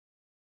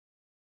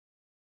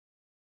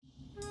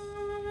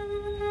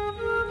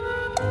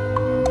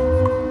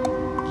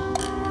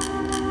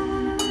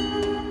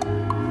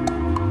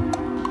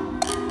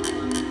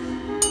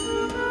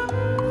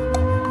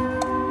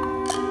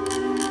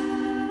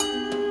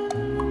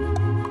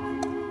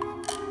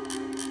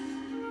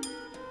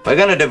We're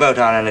going to devote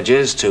our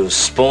energies to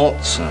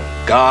sports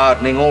and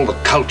gardening, all the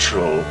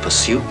cultural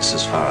pursuits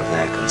as far as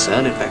they're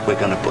concerned. In fact, we're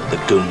going to put the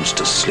goons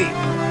to sleep.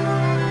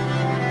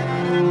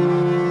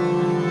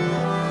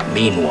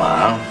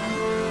 Meanwhile,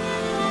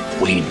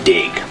 we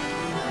dig.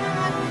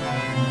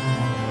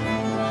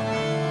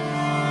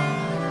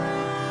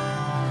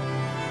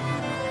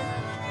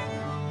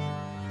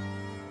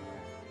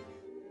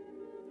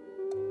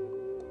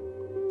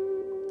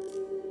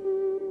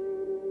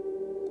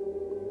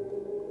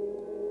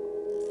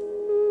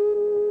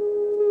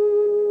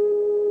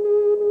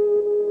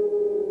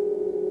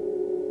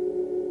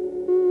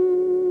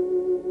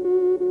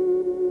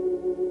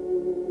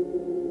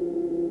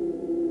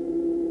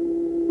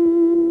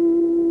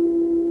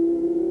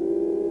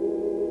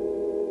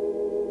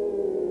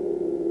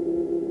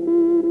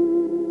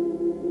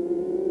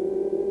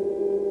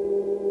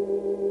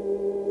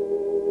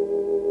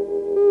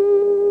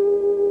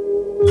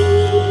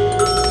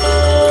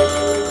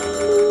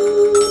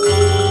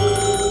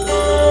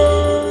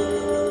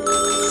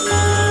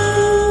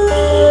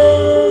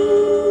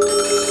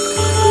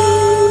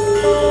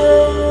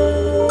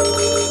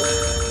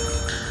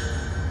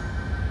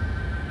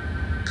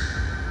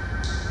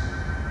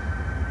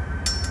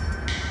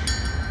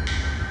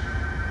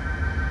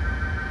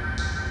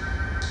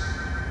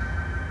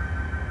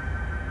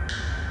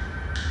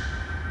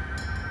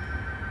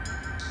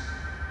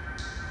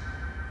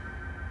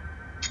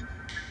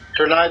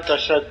 Tonight I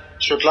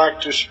should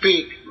like to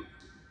speak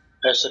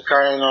as a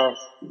kind of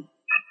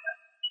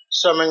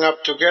summing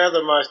up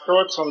together my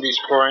thoughts on these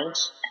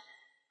points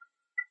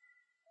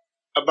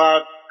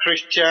about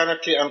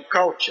Christianity and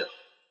culture.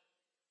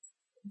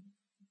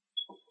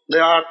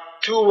 There are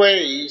two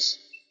ways,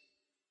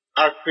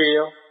 I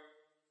feel,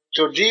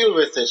 to deal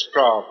with this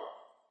problem.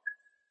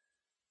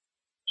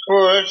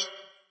 First,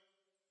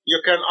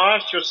 you can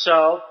ask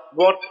yourself,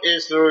 what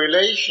is the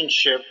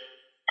relationship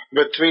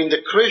between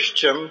the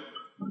Christian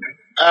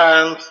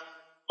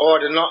or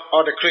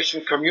the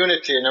Christian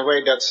community, in a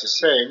way that's the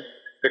same,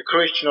 the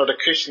Christian or the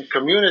Christian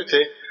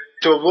community,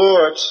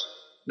 towards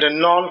the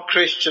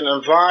non-Christian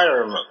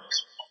environment.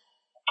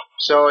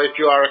 So if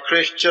you are a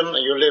Christian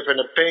and you live in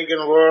a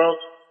pagan world,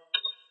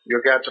 you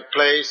get a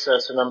place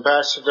as an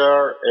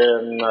ambassador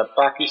in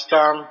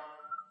Pakistan,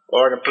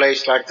 or in a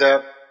place like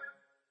that,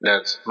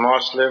 that's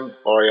Muslim,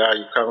 or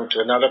you come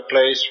to another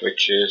place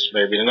which is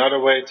maybe another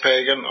way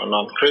pagan or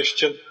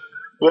non-Christian.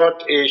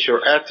 What is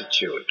your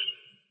attitude?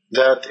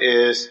 That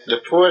is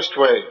the first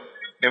way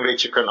in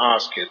which you can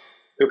ask it.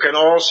 You can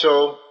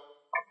also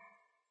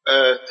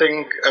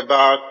think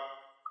about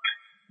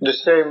the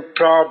same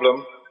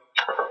problem,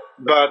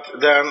 but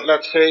then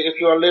let's say if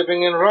you are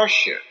living in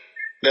Russia,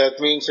 that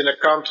means in a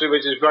country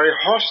which is very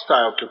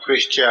hostile to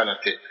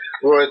Christianity,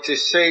 where it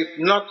is safe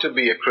not to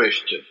be a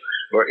Christian,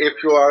 or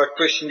if you are a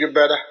Christian you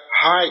better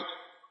hide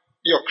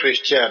your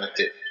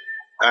Christianity.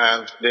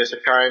 And there's a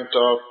kind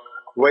of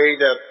way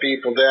that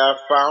people there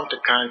found, a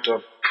kind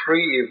of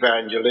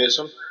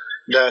pre-evangelism,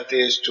 that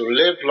is to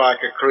live like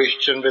a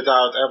Christian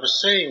without ever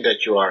saying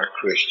that you are a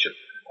Christian.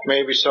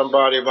 Maybe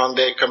somebody one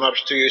day comes up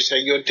to you and say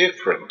you're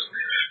different,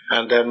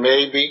 and then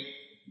maybe,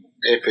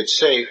 if it's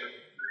safe,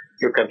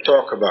 you can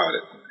talk about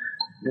it.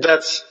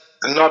 That's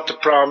not the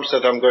problems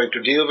that I'm going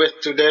to deal with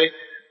today,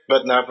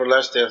 but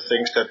nevertheless there are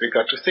things that we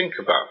got to think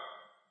about.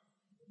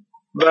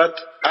 But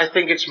I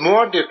think it's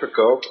more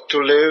difficult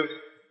to live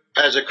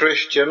as a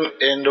Christian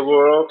in the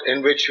world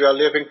in which we are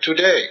living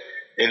today,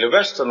 in the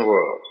Western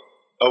world,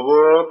 a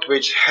world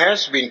which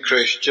has been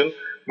Christian,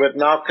 but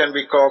now can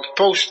be called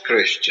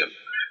post-Christian.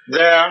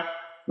 There,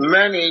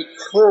 many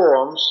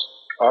forms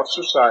of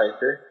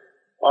society,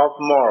 of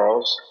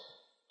morals,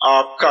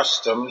 of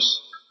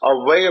customs,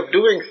 of way of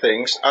doing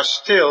things are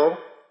still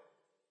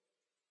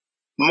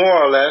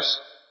more or less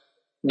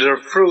the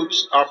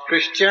fruits of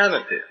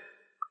Christianity,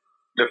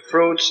 the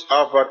fruits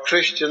of what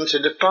Christians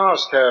in the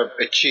past have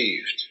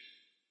achieved.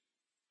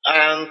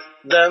 And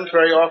then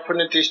very often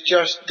it is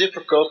just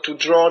difficult to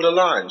draw the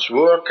lines.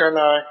 Where can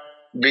I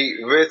be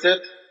with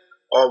it,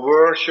 or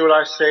where should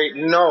I say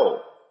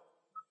no?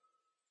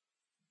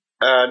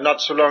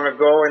 Not so long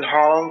ago in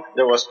Holland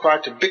there was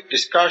quite a big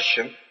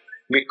discussion,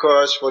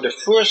 because for the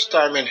first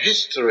time in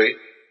history,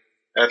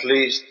 at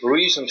least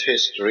recent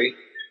history,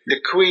 the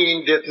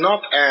Queen did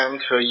not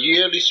end her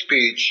yearly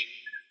speech,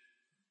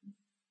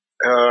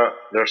 her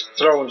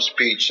throne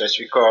speech as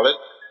we call it,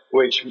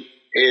 which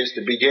is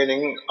the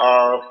beginning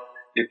of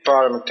the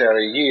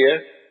parliamentary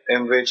year,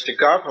 in which the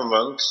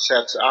government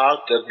sets out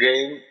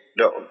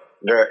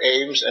their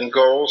aims and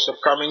goals of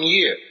coming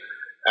year.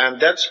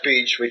 And that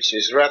speech, which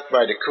is read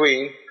by the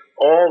Queen,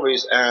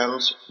 always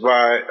ends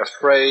by a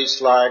phrase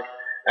like,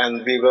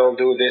 and we will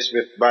do this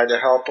by the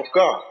help of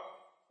God,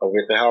 or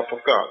with the help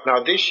of God.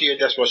 Now this year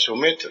that was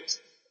omitted.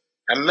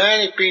 And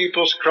many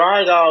people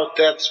cried out,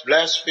 that's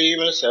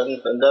blasphemous,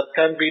 and that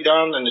can't be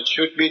done, and it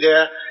should be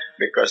there,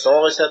 because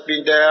always had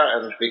been there,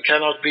 and we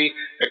cannot be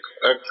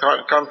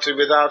a country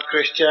without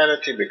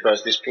Christianity,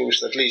 because this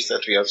proves at least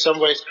that we are in some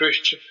ways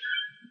Christian.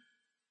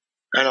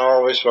 And I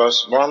always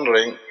was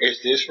wondering,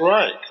 is this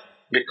right?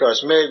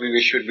 because maybe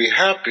we should be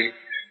happy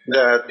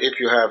that if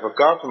you have a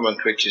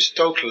government which is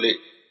totally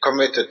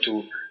committed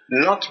to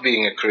not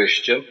being a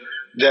Christian,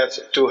 that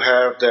to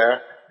have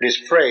there this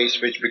phrase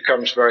which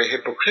becomes very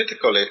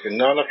hypocritical if in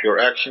none of your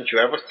actions you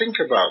ever think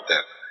about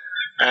that.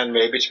 And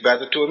maybe it's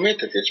better to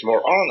admit it, it's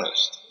more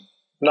honest.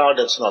 Now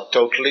that's not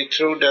totally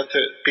true that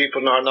the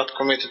people are not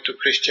committed to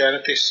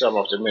Christianity. Some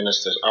of the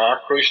ministers are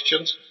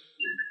Christians.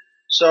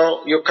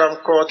 So you come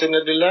caught in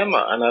a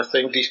dilemma, and I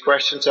think these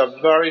questions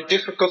are very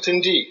difficult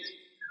indeed.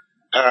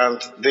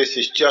 And this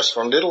is just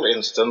one little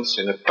instance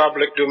in the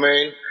public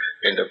domain,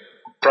 in the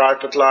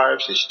private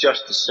lives, it's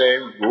just the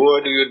same.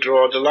 Where do you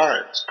draw the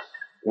lines?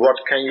 What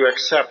can you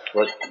accept?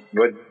 What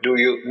do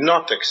you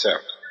not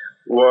accept?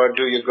 Where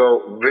do you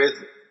go with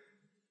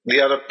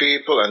the other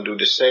people and do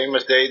the same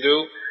as they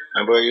do?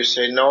 And where you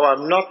say, no,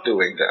 I'm not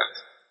doing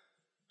that.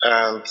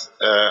 And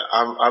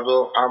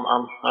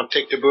I'll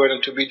take the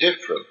burden to be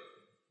different.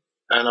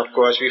 And of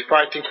course, we're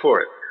fighting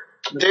for it.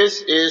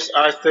 This is,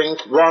 I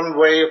think, one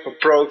way of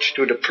approach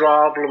to the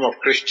problem of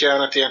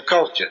Christianity and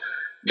culture.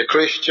 The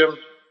Christian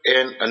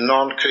in a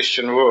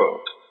non-Christian world.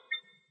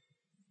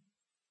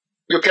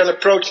 You can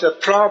approach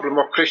that problem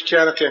of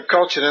Christianity and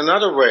culture in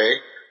another way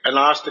and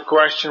ask the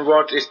question,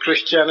 what is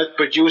Christianity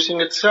producing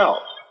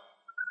itself?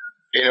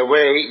 In a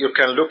way, you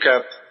can look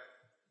at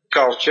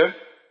culture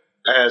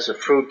as a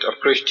fruit of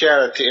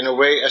Christianity, in a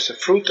way as a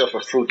fruit of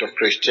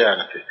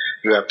Christianity.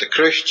 You have the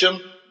Christian,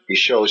 he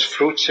shows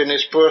fruits in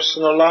his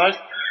personal life,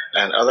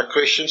 and other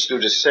Christians do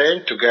the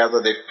same.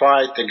 Together they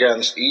fight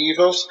against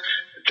evils,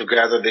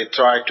 together they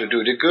try to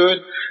do the good,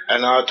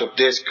 and out of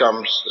this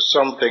comes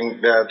something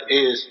that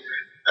is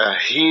a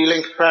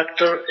healing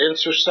factor in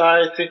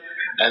society,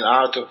 and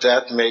out of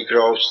that may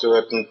grow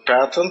certain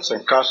patterns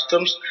and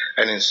customs,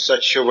 and in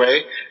such a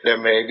way they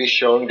may be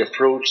showing the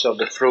fruits of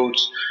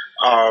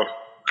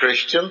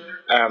Christian,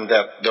 and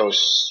that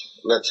those,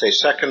 let's say,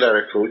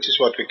 secondary fruits is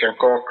what we can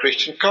call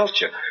Christian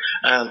culture.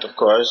 And of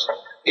course,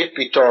 if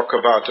we talk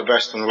about the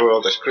Western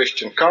world as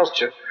Christian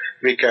culture,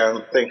 we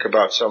can think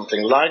about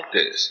something like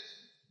this.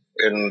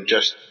 In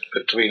just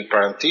between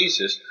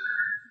parentheses,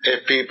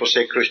 if people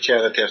say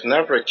Christianity has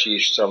never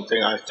achieved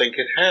something, I think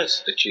it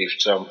has achieved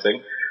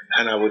something.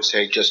 And I would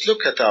say, just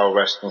look at our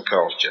Western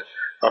culture.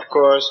 Of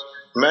course,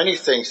 many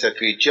things that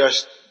we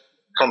just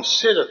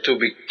consider to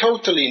be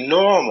totally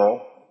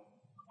normal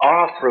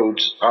are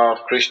fruits of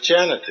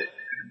Christianity.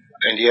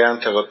 In the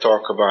end, I will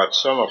talk about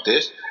some of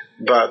this,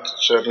 but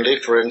certainly,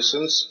 for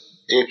instance,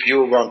 if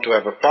you want to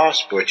have a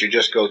passport, you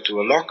just go to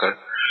a locker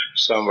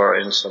somewhere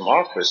in some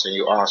office and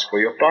you ask for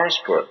your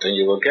passport and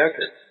you will get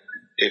it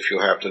if you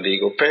have the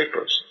legal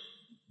papers.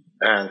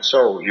 And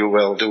so you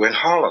will do in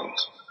Holland.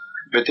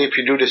 But if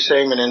you do the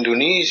same in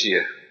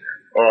Indonesia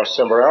or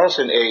somewhere else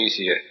in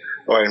Asia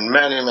or in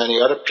many, many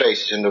other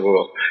places in the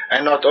world,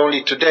 and not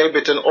only today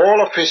but in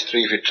all of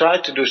history, if you try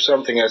to do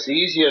something as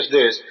easy as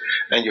this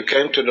and you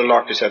came to the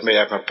locker and said, may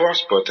I have my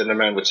passport? And the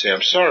man would say,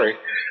 I'm sorry,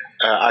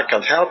 I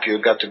can't help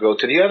you, got to go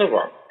to the other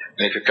one.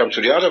 And if you come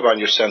to the other one,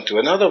 you're sent to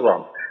another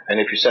one. And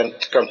if you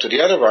come to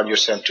the other one, you're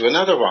sent to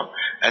another one.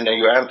 And then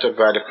you enter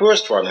by the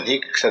first one, and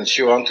he sends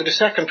you on to the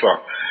second one.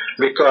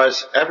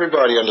 Because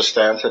everybody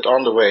understands that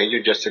on the way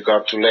you just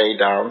got to lay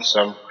down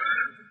some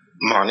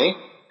money.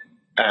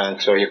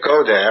 And so you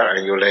go there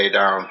and you lay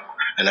down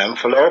an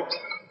envelope.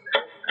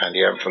 And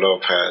the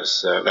envelope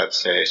has,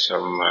 let's say,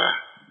 some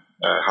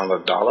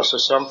 $100 or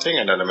something.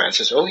 And then the man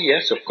says, oh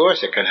yes, of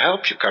course, I can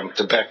help you. Come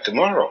back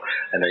tomorrow.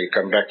 And then you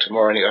come back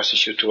tomorrow and he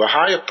ushers you to a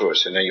higher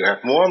person. And you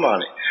have more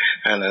money.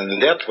 And in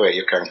that way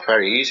you can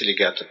very easily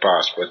get the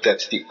passport.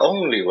 That's the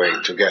only way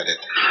to get it.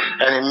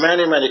 And in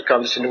many, many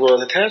countries in the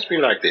world it has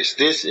been like this.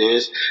 This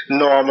is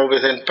normal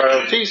within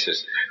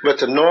parentheses. But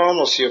the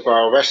normalcy of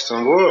our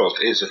Western world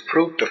is a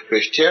fruit of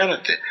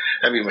Christianity.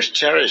 And we must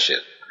cherish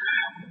it.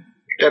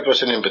 That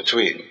was an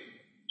in-between.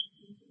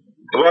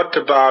 What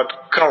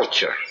about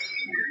culture?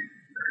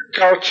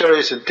 Culture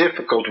is a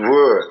difficult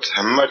word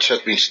and much has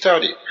been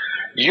studied.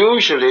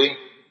 Usually,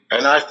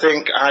 and I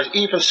think, I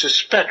even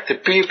suspect the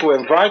people who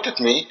invited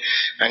me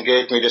and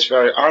gave me this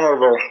very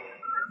honorable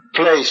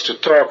place to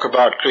talk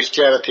about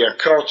Christianity and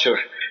culture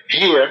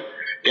here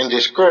in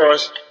this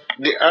course,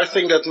 I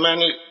think that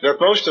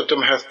most of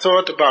them have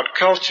thought about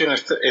culture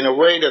in a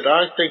way that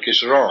I think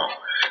is wrong.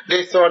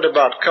 They thought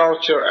about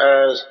culture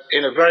as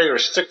in a very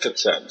restricted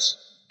sense.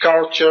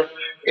 Culture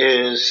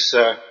is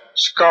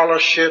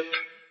scholarship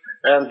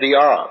and the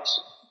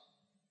arts.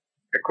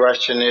 The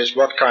question is,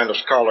 what kind of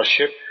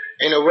scholarship?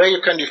 In a way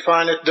you can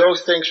define it,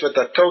 those things that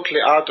are totally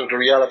out of the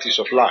realities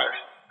of life.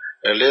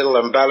 A little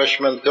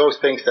embellishment, those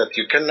things that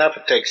you can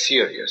never take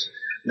serious.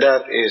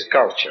 That is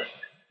culture.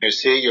 You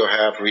see, you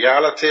have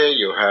reality,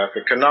 you have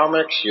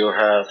economics, you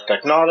have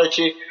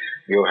technology,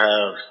 you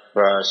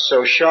have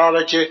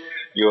sociology,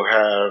 you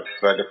have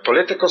the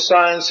political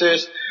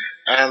sciences,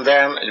 and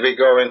then we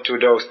go into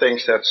those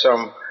things that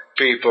some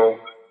people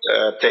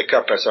take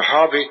up as a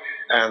hobby,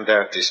 and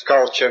that is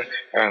culture,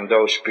 and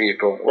those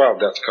people, well,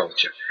 that's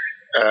culture.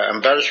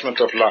 Embellishment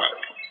of life.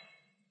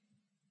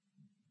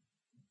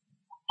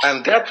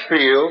 And that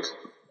field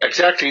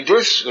exactly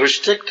this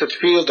restricted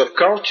field of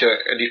culture,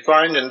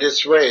 defined in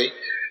this way,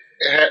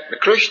 the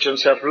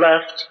Christians have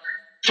left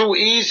too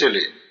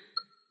easily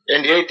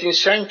in the 18th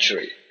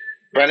century.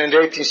 When in the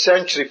 18th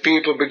century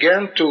people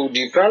began to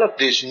develop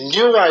this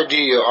new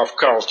idea of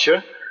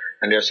culture,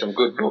 and there's some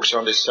good books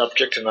on this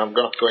subject and I'm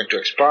not going to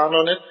expand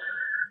on it,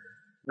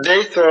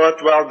 they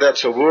thought, well,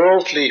 that's a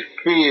worldly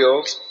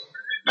field,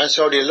 and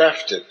so they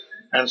left it.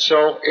 And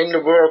so in the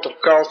world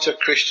of culture,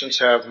 Christians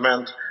have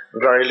meant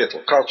very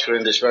little. Culture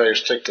in this very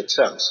restricted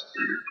sense.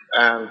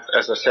 And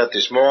as I said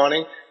this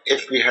morning,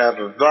 if we have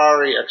a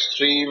very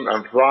extreme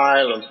and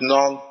violent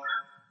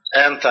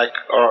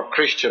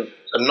non-Christian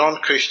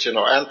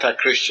or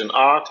anti-Christian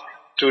art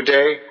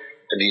today,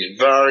 these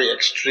very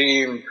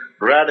extreme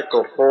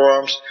radical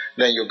forms,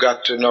 then you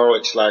got to know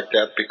it's like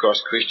that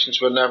because Christians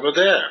were never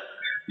there.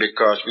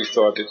 Because we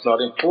thought it's not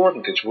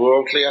important, it's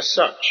worldly as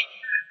such.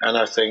 And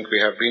I think we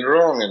have been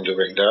wrong in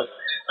doing that,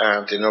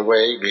 and in a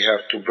way we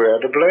have to bear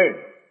the blame.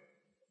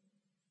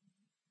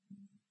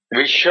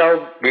 We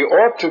should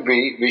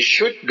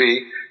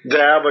be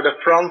there where the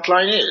front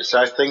line is.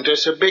 I think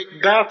there's a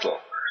big battle.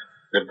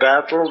 The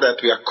battle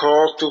that we are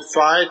called to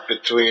fight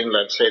between,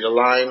 let's say, the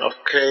line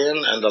of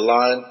Cain and the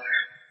line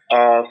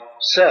of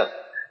Seth.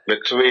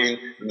 Between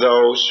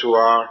those who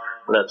are,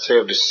 let's say,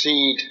 of the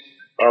seed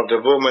of the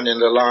woman in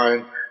the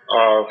line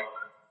of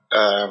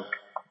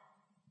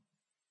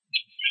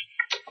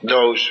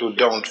those who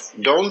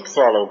don't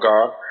follow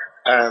God,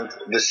 and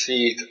the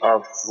seed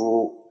of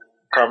who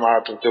come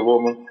out of the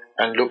woman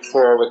and look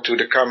forward to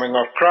the coming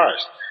of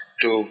Christ,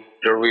 to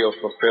the real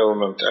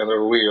fulfillment and the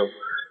real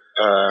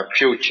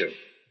future.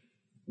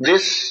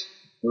 This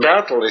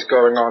battle is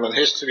going on in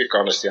history. We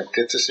call it the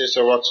antithesis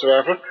or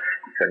whatsoever.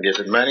 You can give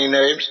it many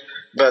names.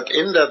 But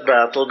in that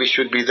battle, we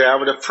should be there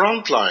where the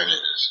front line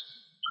is.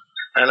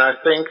 And I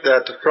think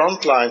that the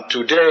front line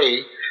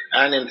today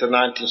and in the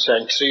 19th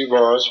century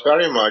was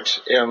very much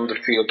in the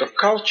field of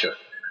culture.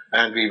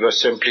 And we were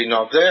simply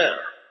not there.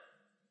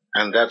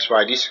 And that's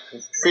why these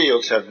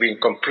fields have been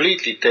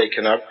completely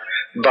taken up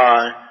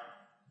by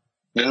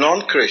the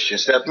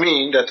non-Christians. That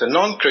means that the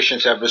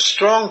non-Christians have a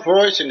strong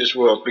voice in this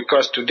world,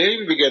 because today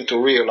we begin to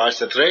realize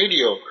that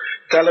radio,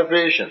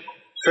 television,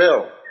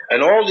 film,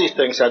 and all these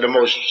things are the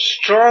most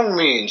strong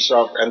means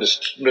of, and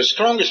the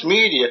strongest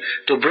media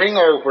to bring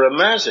over a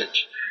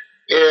message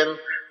in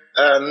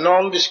a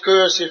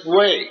non-discursive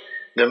way.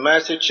 The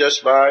message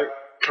just by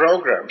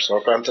programs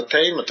of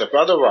entertainment, of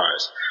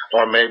otherwise,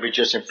 or maybe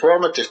just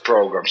informative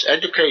programs,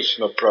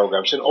 educational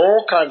programs, in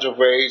all kinds of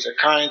ways, a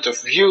kind of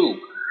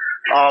view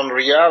on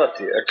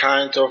reality, a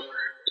kind of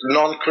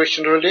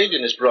non-Christian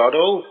religion is brought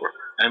over.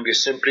 And we're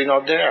simply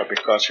not there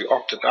because we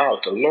opted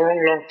out a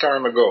long, long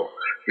time ago.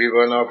 We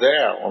were not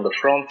there on the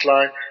front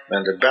line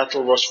when the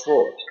battle was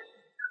fought.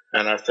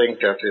 And I think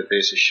that it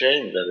is a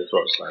shame that it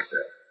was like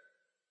that.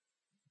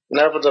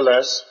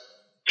 Nevertheless,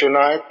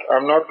 tonight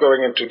I'm not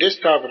going into this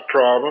type of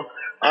problem.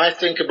 I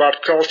think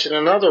about culture in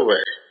another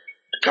way.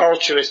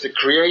 Culture is the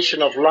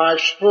creation of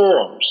life's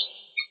forms,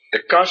 the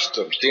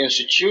customs, the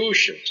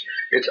institutions.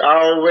 It's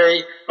our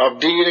way of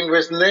dealing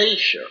with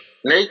nature.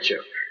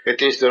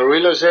 It is the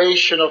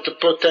realization of the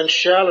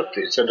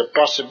potentialities and the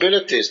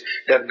possibilities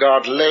that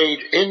God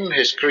laid in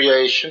His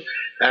creation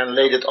and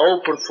laid it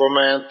open for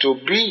man to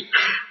be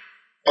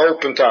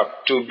opened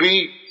up, to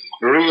be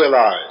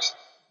realized,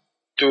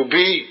 to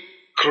be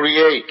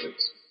created.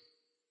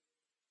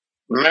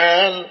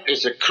 Man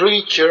is a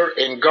creature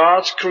in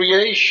God's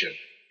creation.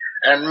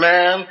 And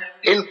man,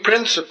 in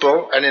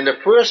principle and in the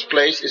first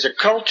place, is a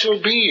cultural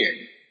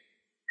being.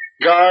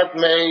 God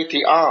made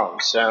the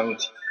ants, and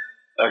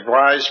a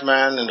wise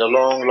man in the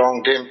long,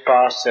 long dim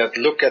past said,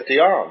 look at the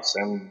ants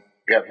and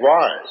get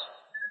wise.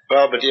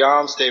 Well, but the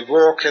ants, they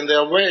walk in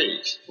their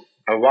ways.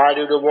 And why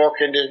do they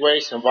walk in their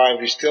ways? And why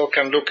we still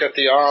can look at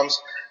the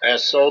ants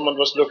as Solomon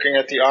was looking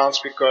at the ants?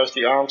 Because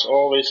the ants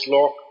always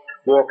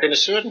walk in a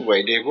certain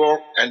way. They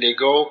walk and they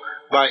go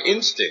by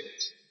instinct.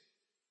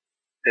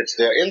 It's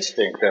their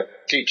instinct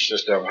that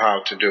teaches them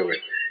how to do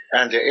it.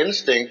 And their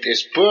instinct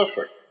is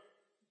perfect.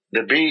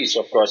 The bees,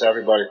 of course,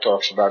 everybody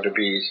talks about the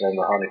bees and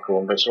the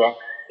honeycomb as well.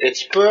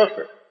 It's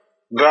perfect.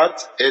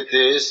 But it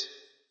is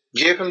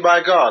given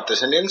by God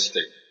as an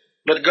instinct.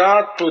 But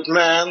God put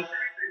man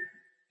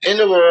in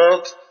the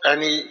world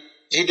and he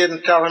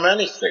didn't tell him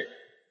anything.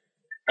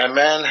 And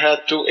man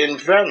had to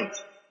invent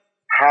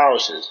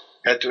houses,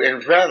 had to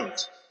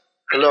invent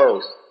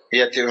clothes, he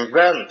had to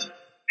invent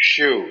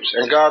shoes.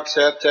 And God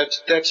said,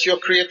 that's your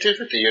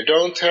creativity. You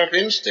don't have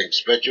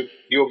instincts, but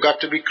you've got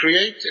to be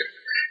creative.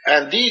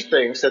 And these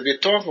things that we're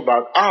talking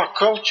about are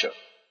culture.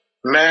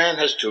 Man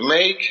has to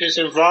make his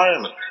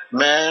environment.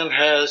 Man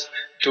has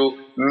to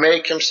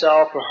make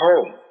himself a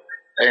home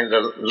in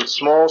the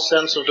small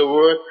sense of the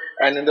word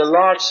and in the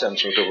large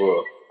sense of the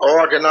word.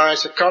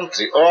 Organize a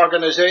country,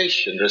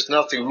 organization. There's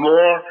nothing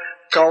more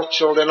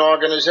cultural than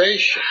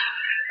organization.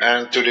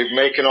 And to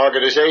make an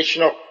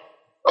organization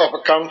of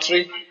a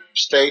country,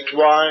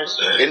 state-wise,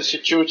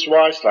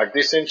 institutes-wise, like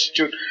this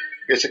institute,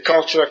 is a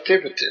cultural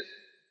activity.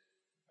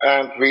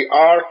 And we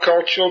are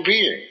cultural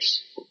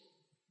beings.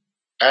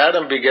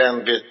 Adam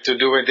began to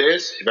do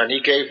this when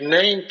he gave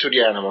name to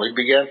the animal. He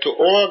began to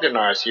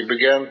organize. He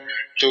began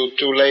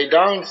to lay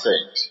down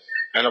things.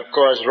 And of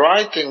course,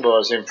 writing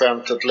was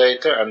invented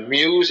later, and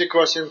music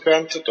was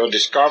invented, or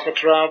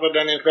discovered rather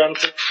than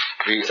invented.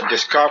 We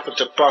discovered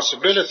the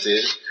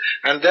possibilities,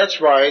 and that's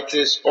why it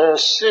is all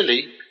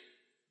silly.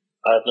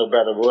 I have no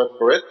better word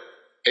for it.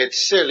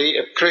 It's silly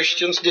if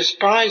Christians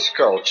despise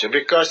culture,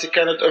 because they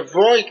cannot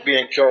avoid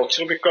being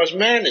cultural, because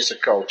man is a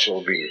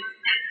cultural being.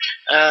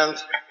 And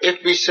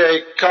if we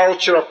say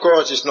culture, of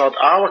course, is not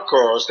our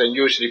cause, then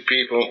usually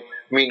people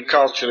mean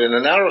culture in a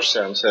narrow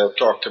sense, I've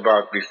talked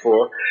about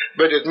before,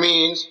 but it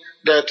means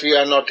that we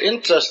are not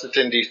interested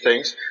in these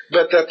things,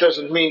 but that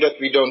doesn't mean that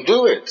we don't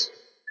do it,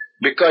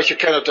 because you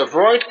cannot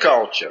avoid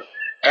culture.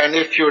 And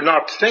if you're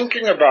not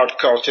thinking about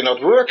culture,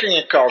 not working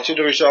in culture,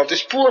 the result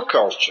is poor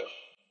culture.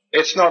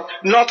 It's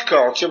not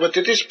culture, but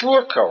it is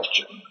poor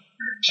culture.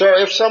 So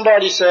if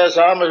somebody says,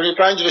 I'm an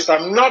evangelist,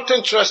 I'm not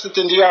interested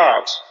in the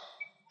arts,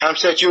 I'm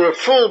said you're a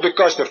fool,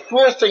 because the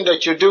first thing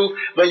that you do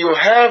when you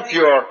have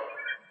your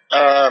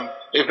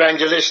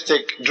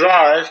evangelistic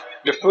drive,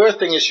 the first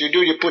thing is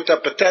you put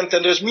up a tent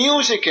and there's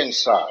music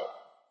inside.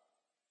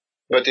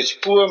 But it's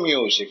poor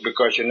music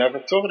because you never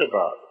thought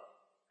about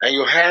it. And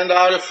you hand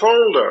out a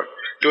folder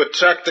to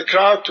attract the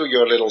crowd to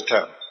your little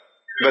tent.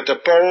 But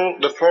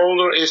the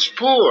folder is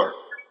poor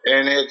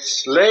in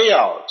its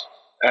layout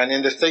and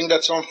in the thing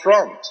that's on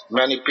front.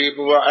 Many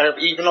people are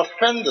even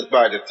offended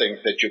by the things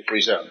that you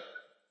present.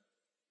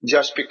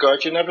 Just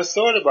because you never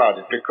thought about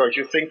it, because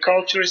you think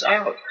culture is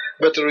out.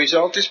 But the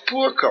result is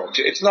poor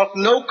culture. It's not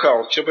no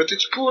culture, but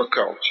it's poor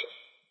culture.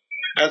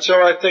 And so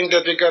I think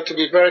that we got to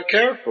be very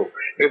careful.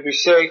 If we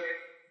say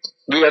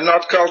we are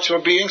not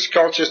cultural beings,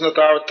 culture is not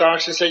our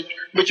task, and say,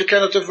 but you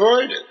cannot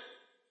avoid it.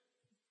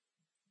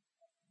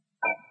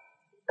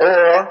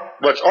 Or,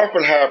 what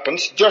often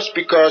happens, just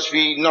because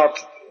we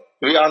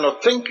are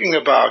not thinking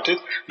about it,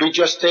 we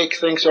just take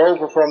things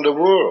over from the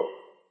world.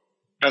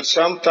 And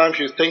sometimes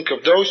you think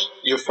of those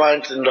you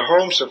find in the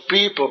homes of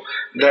people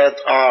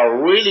that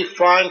are really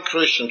fine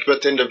Christians,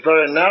 but in the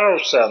very narrow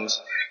sense,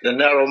 the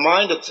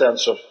narrow-minded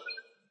sense of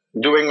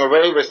doing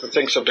away with the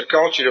things of the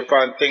culture, you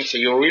find things that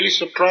you're really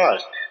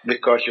surprised,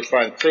 because you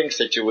find things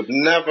that you would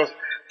never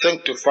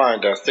think to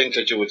find there, things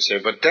that you would say,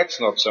 but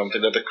that's not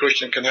something that a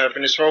Christian can have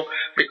in his home,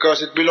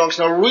 because it belongs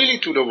now really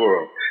to the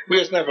world. He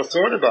has never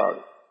thought about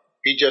it.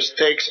 He just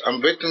takes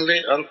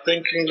unwittingly,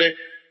 unthinkingly,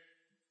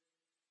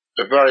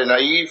 very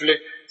naively,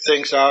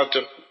 things out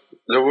of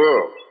the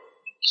world.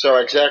 So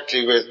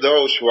exactly with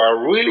those who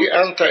are really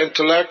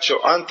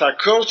anti-intellectual,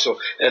 anti-cultural,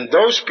 in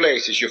those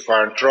places you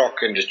find rock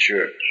in the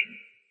church.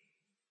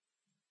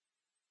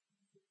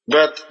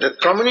 But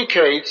that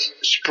communicates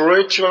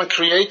spiritual and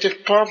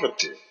creative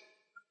poverty,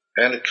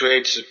 and it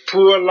creates a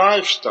poor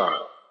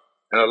lifestyle.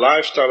 And a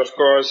lifestyle, of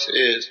course,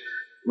 is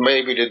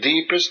maybe the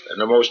deepest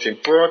and the most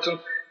important,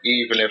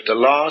 even if the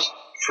last,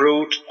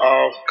 fruit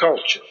of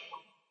culture.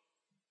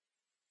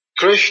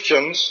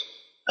 Christians,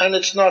 and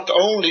it's not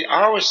only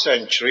our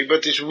century,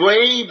 but it's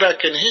way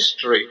back in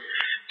history,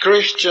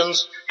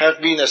 Christians have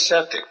been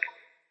ascetic.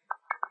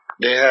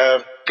 They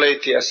have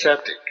played the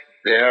ascetic.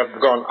 They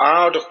have gone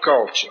out of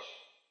culture.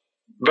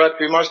 But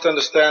we must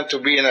understand, to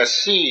be an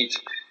ascete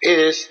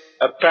is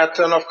a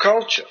pattern of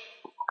culture,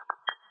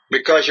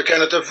 because you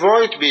cannot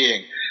avoid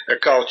being a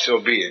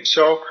cultural being.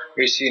 So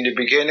we see in the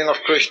beginning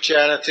of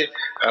Christianity,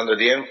 under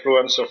the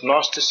influence of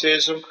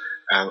Gnosticism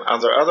and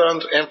under other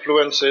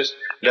influences,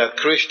 that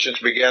Christians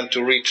began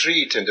to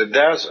retreat in the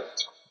desert,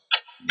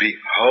 be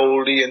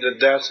holy in the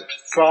desert,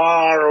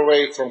 far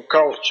away from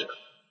culture.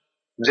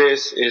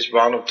 This is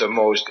one of the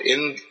most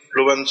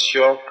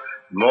influential,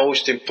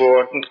 most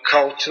important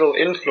cultural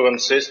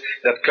influences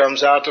that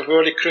comes out of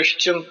early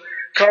Christian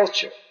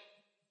culture.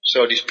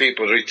 So these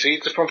people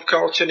retreated from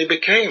culture, and they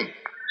became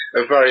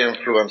a very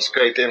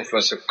great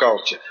influence of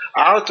culture.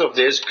 Out of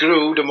this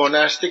grew the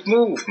monastic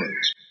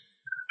movement.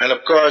 And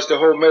of course the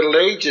whole Middle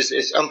Ages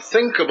is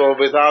unthinkable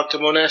without the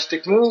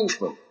monastic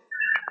movement.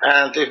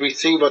 And if we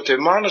see what the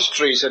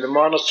monasteries and the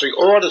monastery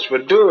orders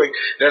were doing,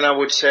 then I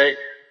would say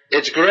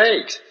it's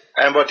great.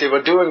 And what they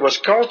were doing was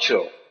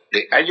cultural.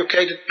 They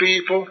educated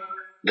people,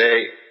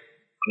 they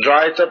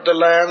dried up the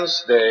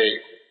lands, they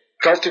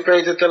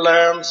cultivated the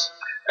lands,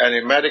 and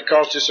in many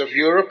cultures of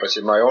Europe, as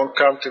in my own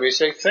country, we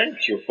say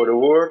thank you for the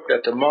work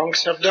that the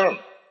monks have done.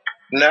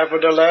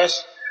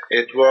 Nevertheless,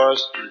 it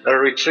was a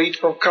retreat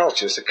from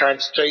culture. It's a kind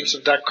of strange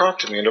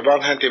dichotomy. On the one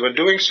hand, they were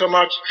doing so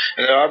much,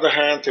 and on the other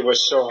hand, they were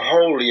so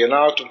holy and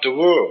out of the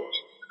world.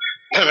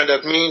 And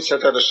that means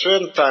that at a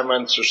certain time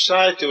when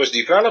society was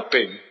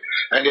developing,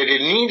 and they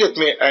didn't need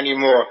it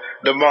anymore,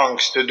 the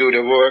monks, to do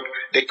the work,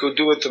 they could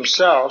do it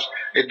themselves,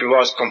 it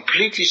was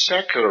completely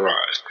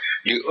secularized.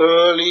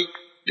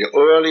 The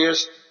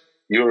earliest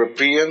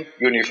European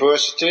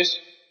universities,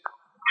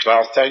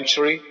 12th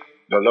century,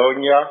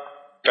 Bologna,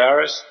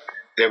 Paris,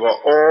 they were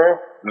all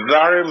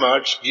very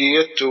much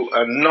geared to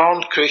a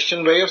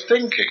non-Christian way of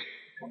thinking.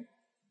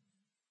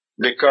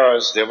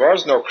 because there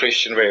was no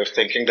Christian way of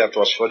thinking, that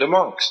was for the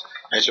monks.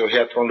 And so he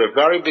had from the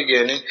very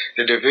beginning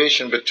the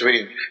division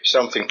between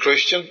something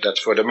Christian, that's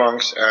for the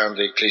monks and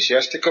the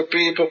ecclesiastical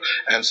people,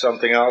 and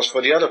something else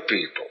for the other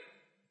people.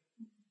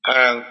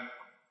 And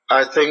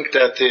I think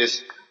that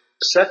this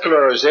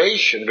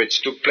secularization,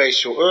 which took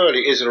place so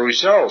early, is a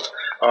result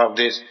of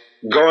this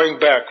going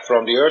back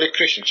from the early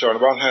Christians. So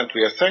on one hand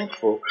we are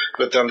thankful,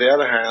 but on the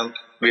other hand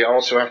we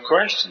also have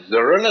questions.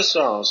 The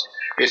Renaissance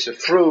is a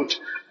fruit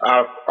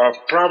of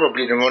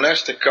probably the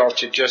monastic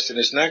culture just in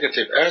its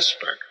negative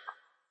aspect.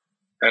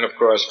 And of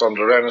course from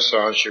the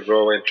Renaissance you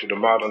go into the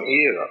modern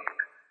era.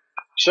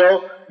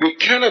 So we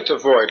cannot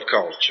avoid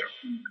culture.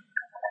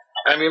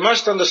 And we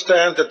must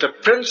understand that the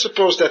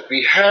principles that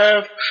we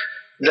have,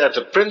 that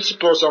the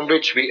principles on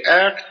which we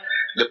act,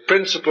 the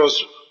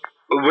principles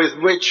with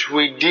which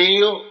we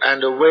deal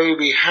and the way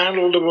we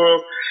handle the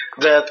world,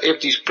 that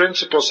if these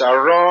principles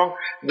are wrong,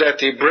 that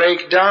they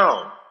break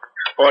down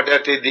or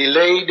that they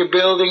delay the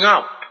building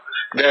up,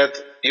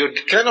 that you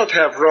cannot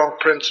have wrong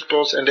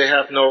principles and they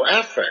have no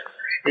effect.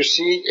 You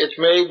see, it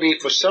may be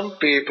for some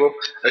people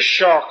a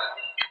shock,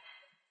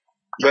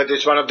 but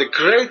it's one of the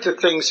greater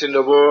things in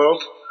the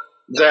world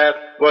that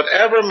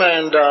whatever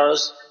man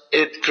does,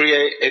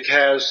 it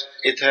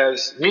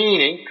has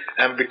meaning,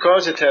 and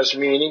because it has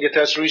meaning, it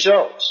has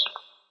results.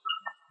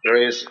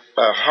 There is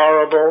a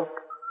horrible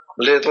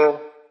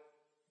little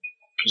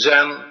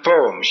Zen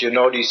poems. You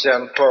know, these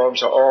Zen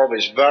poems are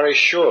always very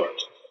short.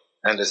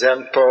 And the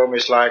Zen poem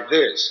is like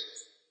this.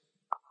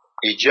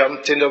 He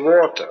jumped in the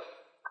water,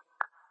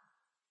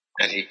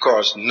 and he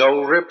caused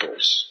no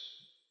ripples.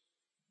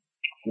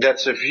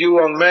 That's a view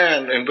on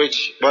man in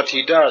which what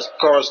he does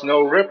caused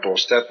no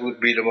ripples. That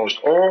would be the most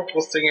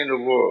awful thing in the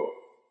world.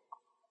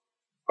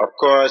 Of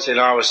course, in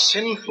our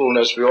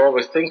sinfulness, we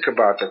always think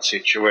about that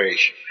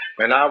situation.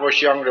 When I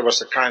was young, there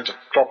was a kind of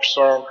pop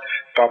song,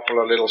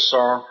 popular little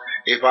song.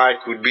 If I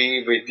could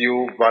be with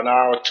you 1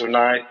 hour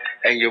tonight,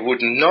 and you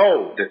wouldn't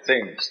know the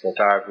things that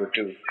I would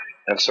do,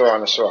 and so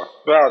on and so on.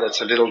 Well,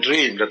 that's a little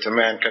dream that a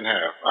man can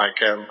have. I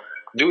can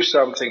do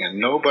something and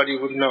nobody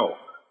would know.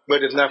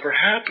 But it never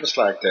happens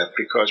like that,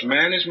 because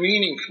man is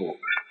meaningful.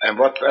 And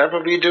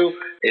whatever we do,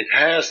 it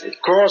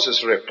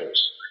causes ripples.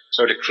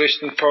 So the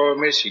Christian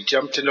poem is, he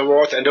jumped in the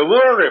water and there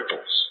were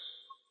ripples.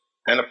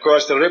 And of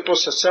course the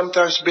ripples are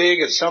sometimes big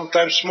and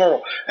sometimes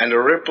small. And the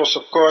ripples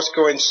of course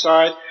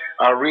coincide,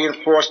 are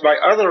reinforced by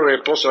other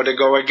ripples, or they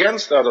go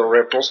against other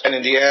ripples. And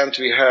in the end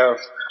we have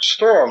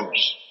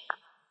storms,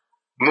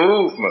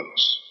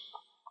 movements,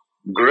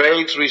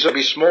 great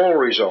results, small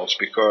results,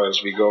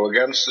 because we go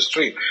against the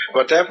stream.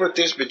 Whatever it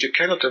is, but you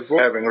cannot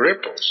avoid having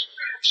ripples.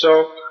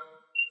 So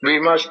we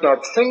must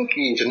not think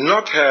even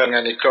not having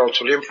any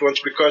cultural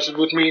influence, because it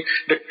would mean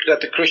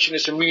that the Christian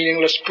is a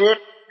meaningless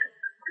person.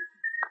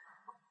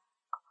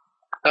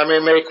 I may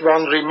make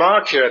one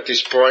remark here at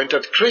this point,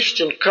 that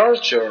Christian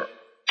culture,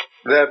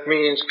 that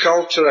means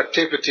cultural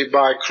activity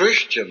by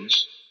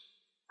Christians,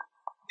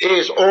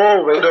 is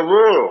always the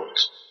world.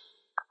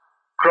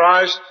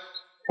 Christ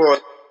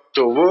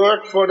to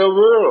work for the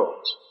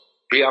world.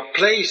 We are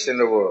placed in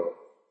the world.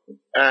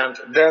 And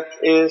that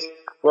is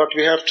what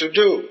we have to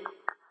do.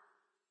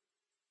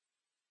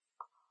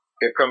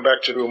 We'll come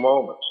back to the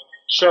moment.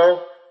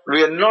 So,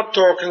 we are not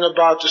talking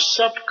about a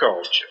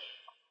subculture.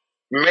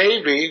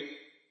 Maybe,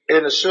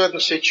 in a certain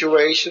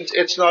situations,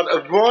 it's not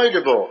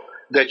avoidable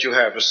that you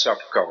have a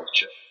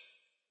subculture.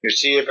 You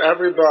see, if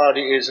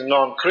everybody is a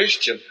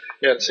non-Christian,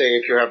 let's say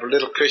if you have a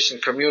little Christian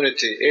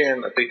community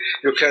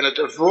you cannot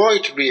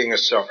avoid being a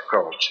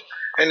subculture.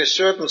 In a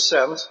certain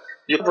sense,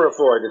 you never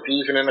avoid it,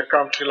 even in a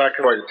country like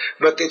America.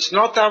 But it's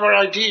not our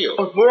ideal.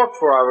 We don't work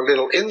for our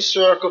little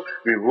in-circle,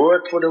 we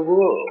work for the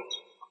world.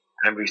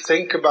 And we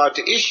think about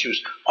the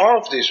issues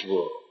of this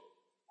world.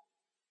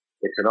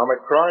 Economic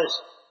crisis,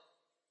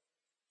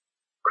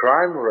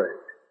 crime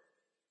rate,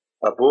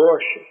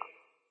 abortion,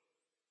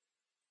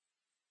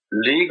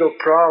 legal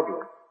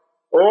problem.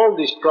 All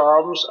these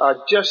problems are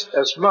just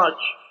as much,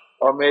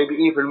 or maybe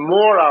even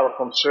more, our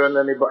concern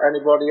than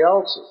anybody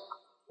else's.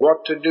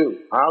 What to do,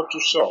 how to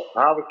solve,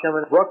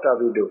 what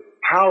are we doing,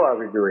 how are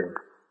we doing?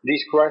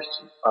 These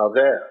questions are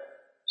there.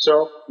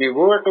 So we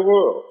work the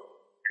world.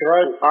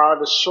 Christ are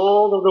the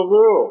salt of the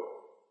world.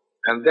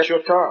 And that's your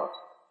task,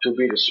 to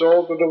be the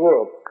salt of the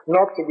world,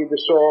 not to be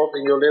the salt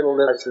in your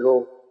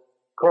little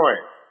coin.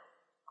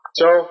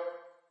 So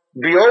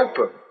be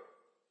open.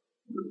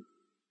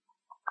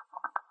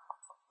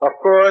 Of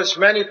course,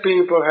 many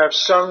people have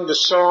sung the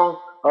song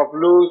of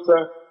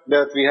Luther,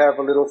 that we have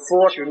a little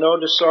fortress. You know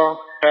the song,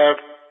 have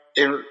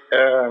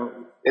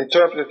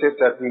interpreted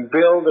that we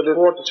build a little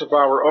fortress of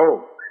our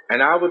own.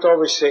 And I would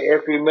always say,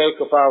 if we make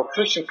of our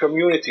Christian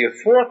community a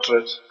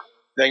fortress,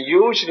 then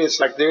usually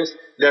it's like this,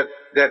 that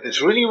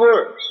it really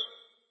works.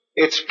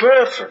 It's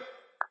perfect.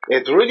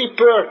 It's really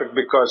perfect,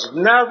 because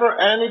never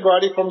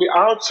anybody from the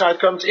outside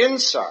comes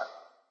inside.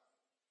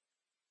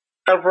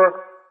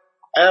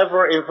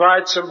 Ever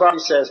invite somebody,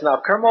 says,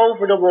 now come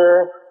over the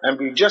wall and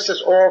be just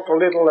as awful,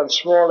 little and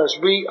small as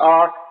we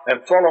are,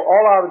 and follow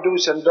all our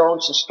do's and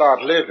don'ts and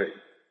start living.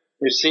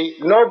 You see,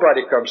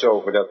 nobody comes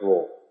over that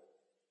wall.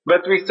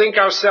 But we think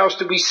ourselves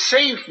to be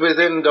safe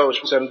within those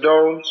and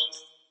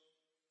don'ts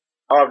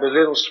of the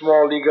little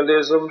small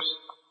legalisms,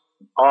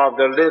 of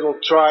the little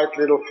trite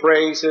little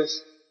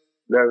phrases,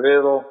 the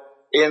little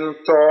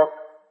in-talk,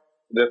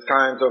 the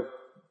kind of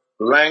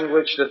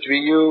language that we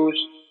use,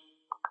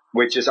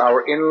 which is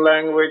our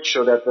in-language,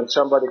 so that when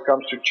somebody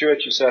comes to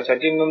church, he says, I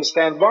didn't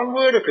understand one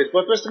word of it.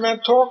 What was the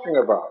man talking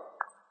about?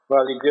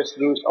 Well, he just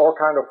used all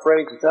kind of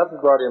phrases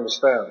everybody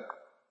understands.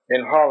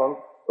 In Holland,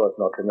 well,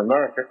 not in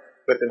America,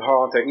 but in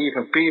Holland, there are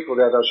even people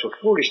that are so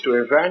foolish to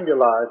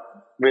evangelize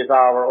with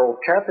our old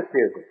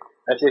catechism,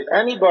 as if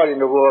anybody in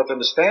the world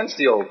understands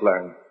the old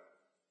language.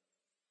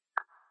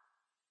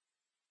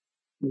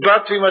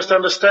 But we must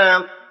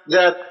understand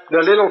that the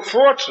little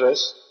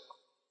fortress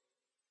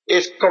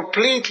is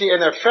completely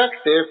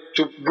ineffective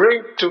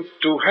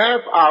to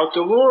have out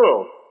the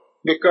world.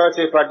 Because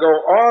if I go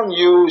on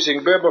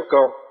using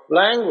biblical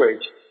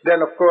language,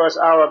 then of course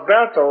our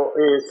battle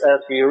is,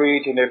 as we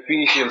read in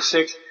Ephesians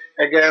 6,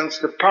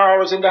 against the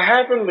powers in the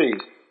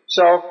heavenlies.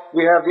 So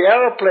we have the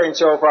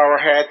aeroplanes over our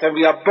head and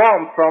we are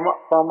bombed from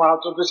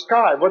out of the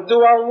sky. What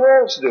do our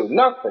walls do?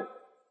 Nothing.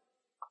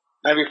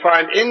 And we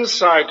find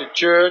inside the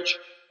church,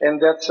 in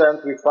that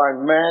sense, we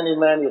find many,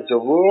 many of the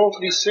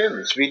worldly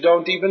sins. We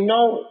don't even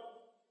know it.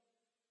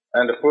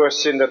 And the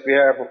first sin that we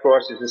have, of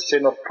course, is the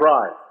sin of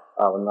pride,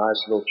 our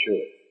nice little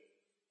church.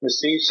 You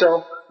see,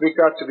 so we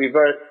got to be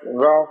very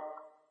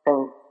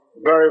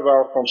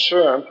well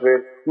concerned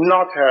with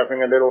not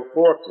having a little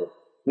fortress,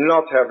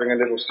 not having a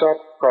little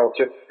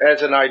subculture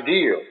as an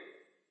ideal.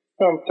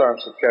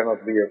 Sometimes it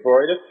cannot be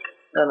avoided,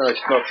 and if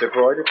it's not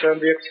avoided, then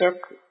we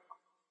accept it.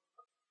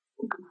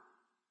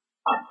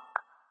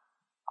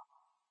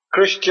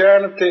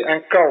 Christianity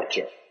and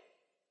culture.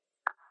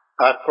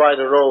 I have quite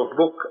a row of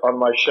books on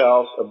my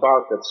shelves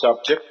about that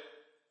subject,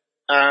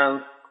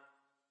 and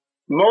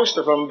most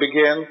of them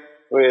begin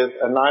with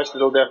a nice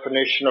little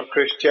definition of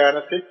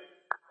Christianity,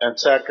 and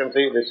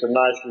secondly, there's a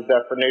nice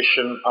little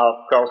definition of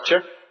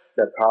culture,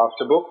 that's half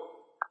the book,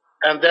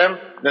 and then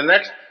the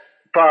next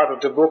part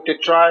of the book, they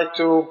try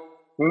to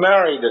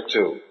marry the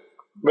two,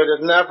 but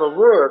it never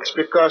works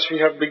because we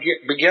have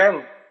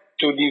begun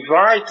to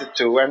divide the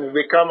two, and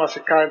we become as a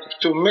kind of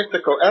two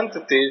mythical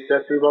entities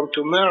that we want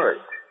to marry.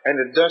 And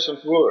it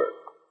doesn't work.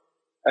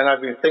 And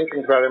I've been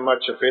thinking very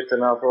much of it,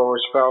 and I've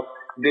always felt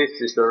this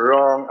is the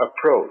wrong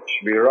approach.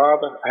 We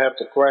rather have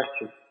to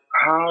question,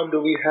 how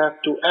do we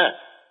have to act?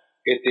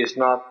 It is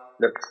not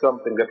that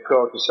something that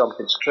causes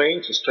something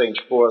strange, a strange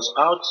force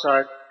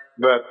outside,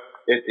 but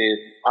it is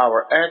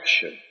our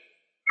action.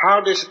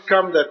 How does it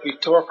come that we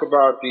talk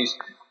about these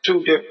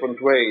two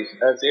different ways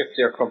as if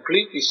they're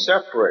completely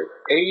separate,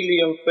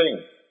 alien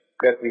things,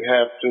 that we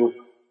have to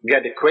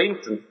get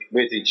acquainted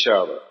with each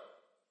other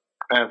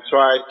and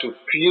try to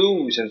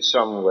fuse in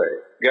some way,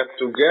 get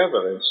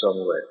together in some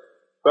way?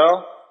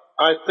 Well,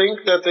 I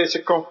think that there's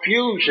a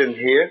confusion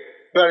here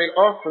very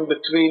often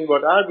between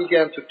what I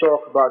began to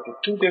talk about, the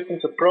two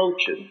different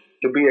approaches,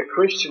 to be a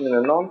Christian in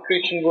a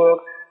non-Christian world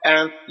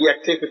and the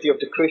activity of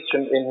the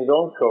Christian in his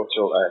own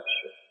cultural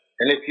action.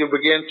 And if you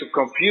begin to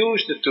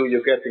confuse the two,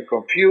 you get in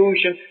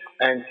confusion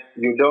and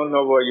you don't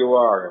know where you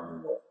are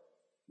anymore.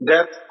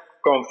 That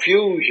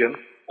confusion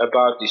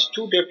about these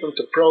two different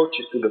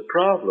approaches to the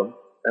problem,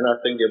 and I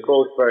think they're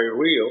both very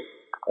real,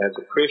 as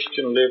a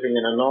Christian living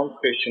in a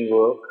non-Christian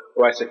world,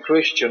 or as a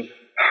Christian,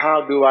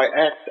 how do I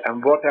act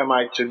and what am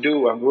I to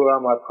do and where are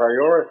my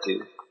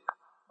priorities?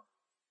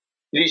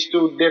 These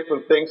two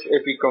different things,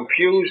 if we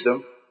confuse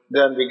them,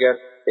 then we get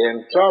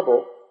in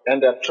trouble,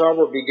 and that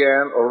trouble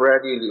began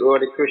already in the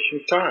early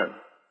Christian time.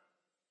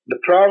 The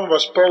problem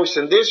was posed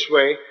in this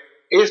way: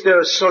 is there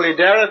a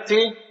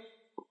solidarity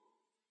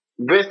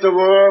with the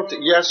world,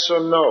 yes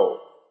or no?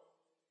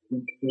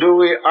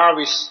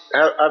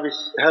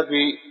 Have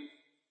we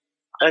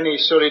any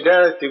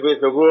solidarity with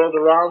the world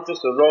around us,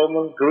 the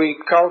Roman, Greek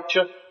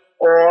culture,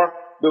 or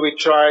do we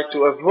try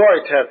to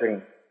avoid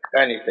having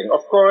anything?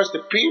 Of course,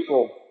 the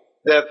people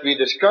that we're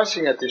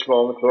discussing at this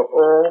moment were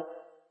all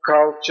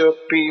culture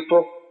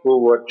people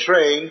who were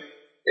trained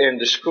in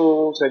the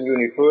schools and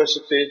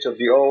universities of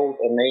the old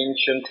and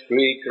ancient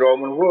Greek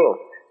Roman world.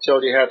 So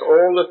they had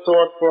all the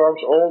thought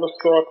forms, all the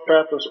thought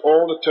patterns,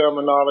 all the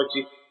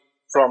terminology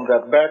from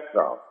that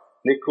background.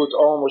 They could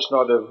almost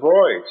not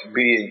avoid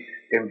being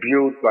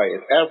imbued by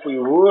it. Every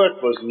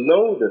word was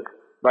loaded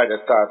by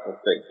that type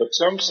of thing. But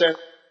some said,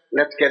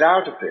 let's get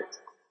out of it.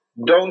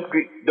 Don't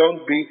be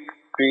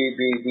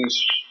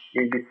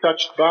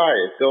touched by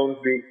it.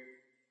 Don't be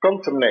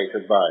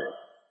contaminated by it.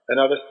 And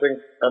other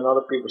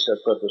people said,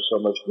 but there's so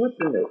much good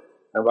in it,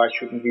 and why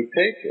shouldn't we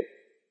take it?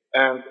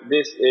 And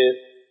this is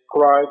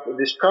quite a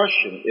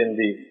discussion in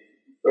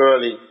the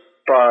early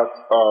part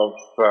of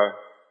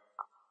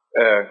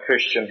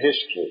Christian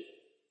history.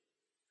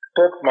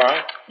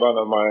 Rookmaaker, one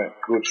of my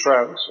good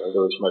friends,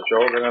 although he's much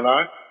older than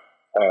I,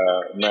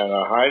 a man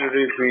I highly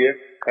revere,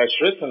 has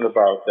written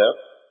about that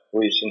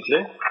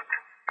recently.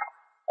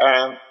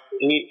 And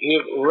he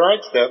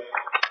writes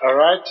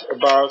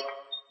about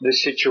the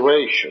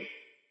situation.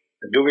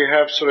 Do we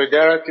have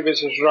solidarity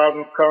with the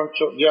surrounding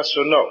culture? Yes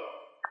or no?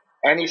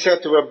 And he said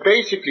there were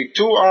basically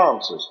two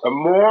answers. A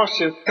more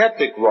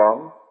synthetic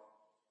one,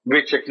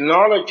 which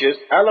acknowledges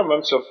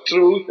elements of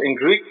truth in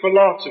Greek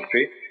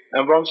philosophy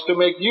and wants to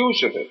make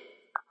use of it.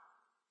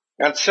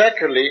 And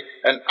secondly,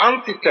 an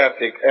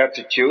antithetic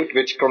attitude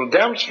which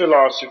condemns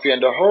philosophy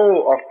and the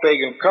whole of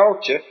pagan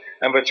culture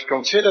and which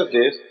considered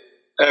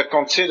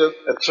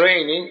a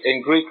training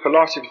in Greek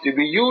philosophy to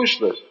be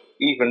useless,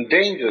 even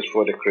dangerous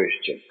for the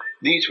Christian.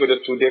 These were the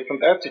two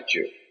different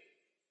attitudes.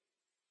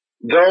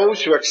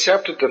 Those who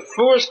accepted the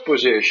first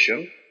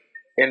position,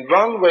 in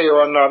one way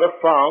or another,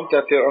 found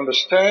that their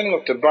understanding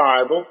of the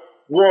Bible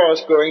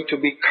was going to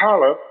be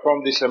colored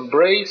from this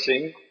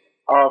embracing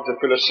of the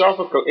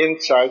philosophical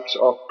insights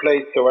of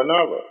Plato and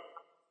others.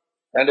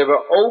 And they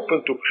were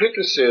open to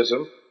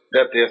criticism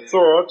that their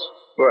thoughts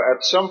were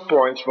at some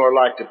points more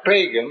like the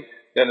pagan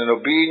than an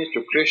obedience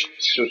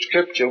to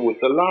Scripture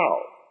would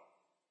allow.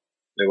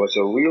 There was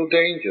a real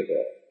danger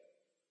there.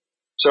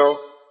 So,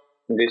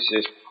 this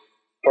is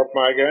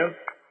Rookmaaker again.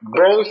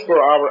 Both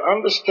for our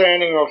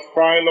understanding of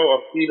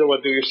philo,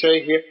 what do you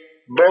say here?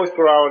 Both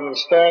for our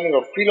understanding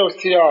of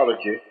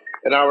philotheology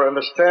and our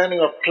understanding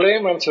of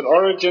Clement's and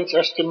Origen's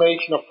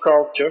estimation of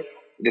culture,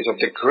 it is of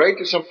the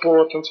greatest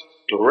importance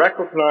to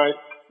recognize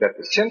that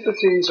the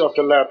syntheses of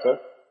the latter,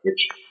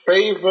 which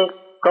favor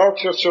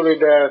cultural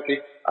solidarity,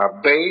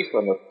 are based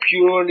on a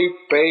purely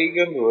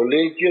pagan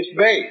religious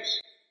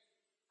base.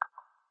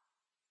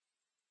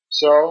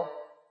 So,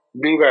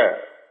 beware.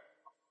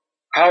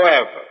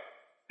 However,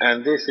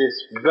 and this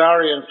is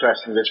very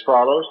interesting, this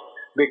follows,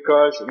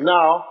 because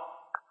now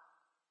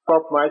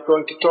Rookmaaker is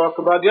going to talk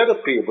about the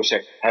other people who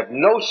say, have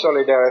no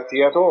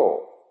solidarity at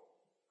all.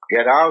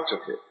 Get out of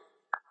it.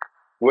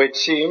 Which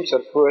seems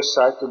at first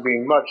sight to be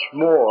much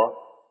more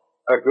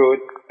a good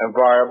and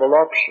viable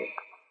option.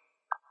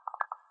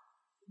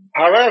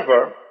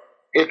 However,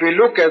 if we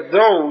look at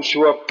those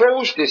who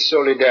oppose this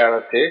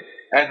solidarity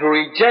and who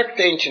reject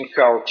ancient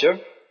culture,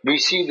 we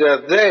see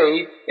that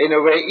they, in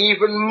a way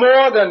even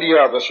more than the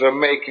others, were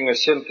making a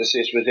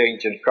synthesis with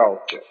ancient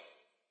culture.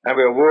 And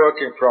we're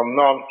working from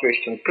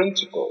non-Christian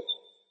principles.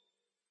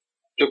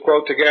 To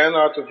quote again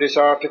out of this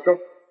article,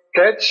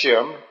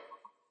 Tatianus,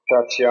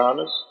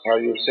 how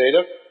you say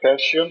that,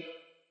 Tatian,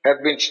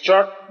 had been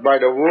struck by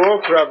the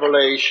world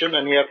revelation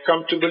and he had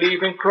come to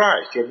believe in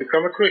Christ. He had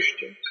become a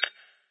Christian.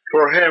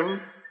 For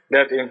him,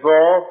 that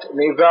involved an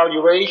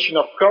evaluation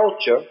of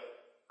culture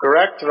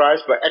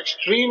characterized by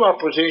extreme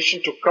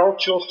opposition to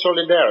cultural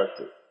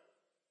solidarity.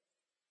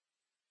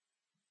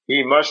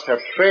 He must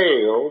have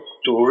failed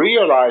to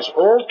realize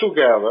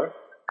altogether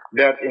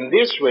that in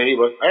this way he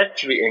was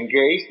actually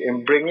engaged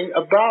in bringing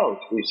about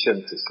his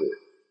synthesis.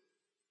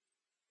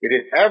 It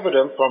is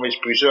evident from his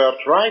preserved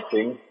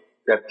writing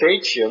that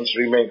Tatians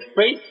remained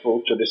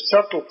faithful to the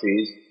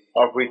subtleties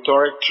of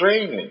rhetoric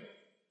training.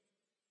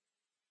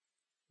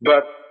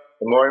 But,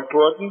 more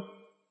important,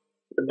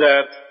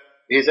 that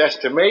his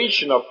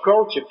estimation of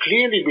culture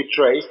clearly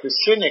betrays the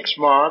cynic's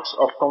marks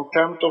of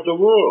contempt of the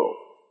world.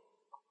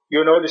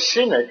 You know, the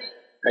cynic,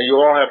 and you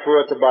all have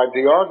heard about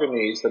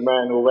Diogenes, the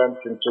man who went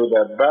into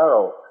that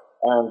barrel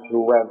and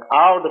who went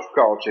out of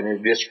culture and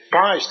he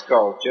despised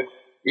culture.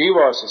 He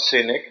was a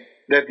cynic,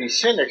 that the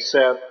cynic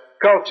said,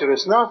 culture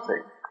is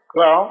nothing.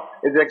 Well,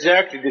 it's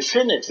exactly the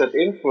cynics that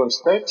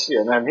influenced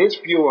Tatian, and his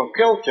view on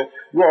culture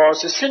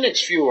was the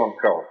cynic's view on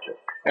culture.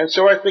 And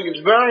so I think it's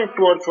very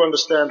important to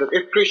understand that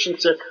if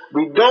Christians say,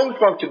 we don't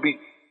want to be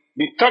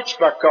touched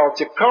by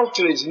culture,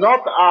 culture is not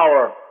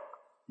our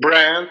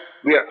brand,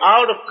 we are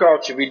out of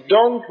culture, we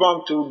don't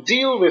want to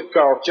deal with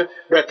culture,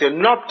 that they're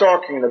not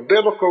talking in a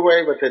biblical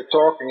way, but they're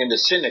talking in the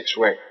cynic's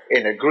way,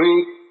 in a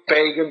Greek,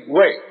 pagan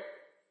way.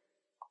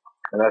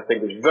 And I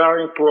think it's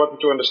very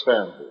important to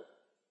understand this.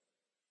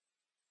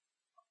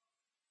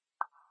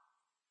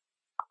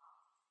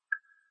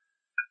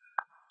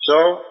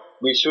 So,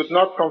 we should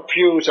not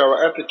confuse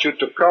our attitude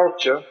to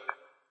culture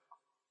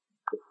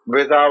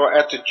with our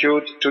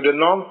attitude to the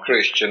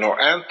non-Christian or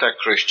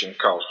anti-Christian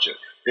culture.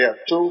 They are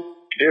two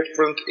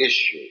different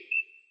issues.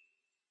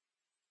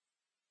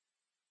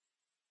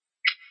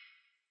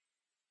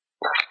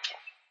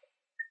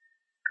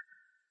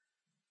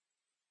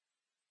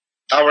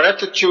 Our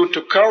attitude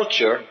to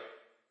culture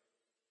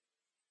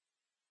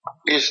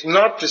is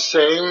not the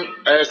same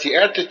as the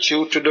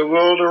attitude to the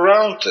world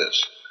around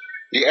us.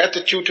 The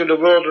attitude to the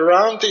world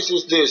around us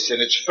is this,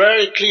 and it's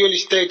very clearly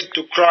stated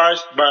to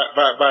Christ,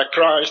 by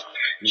Christ,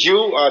 you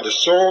are the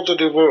salt of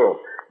the world.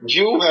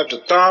 You have the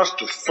task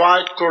to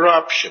fight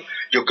corruption.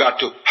 You got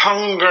to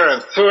hunger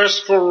and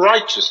thirst for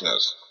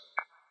righteousness.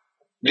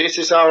 This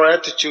is our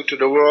attitude to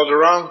the world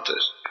around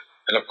us.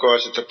 And of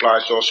course it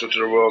applies also to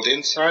the world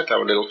inside,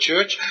 our little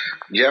church.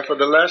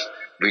 Nevertheless,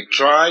 we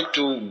try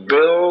to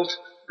build,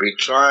 we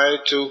try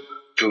to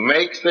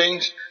make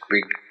things,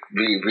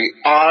 we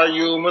are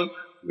human,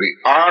 we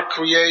are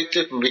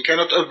creative, and we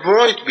cannot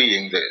avoid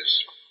being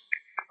this.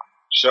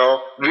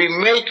 So we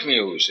make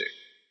music.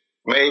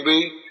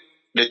 Maybe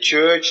the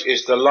church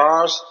is the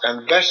last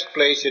and best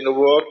place in the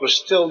world where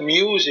still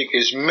music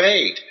is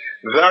made,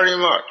 very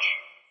much.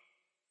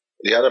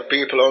 The other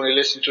people only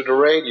listen to the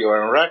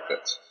radio and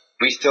records.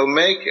 We still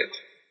make it.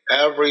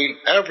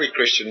 Every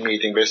Christian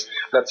meeting with,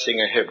 let's sing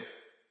a hymn.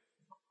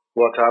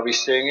 What are we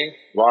singing?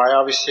 Why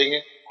are we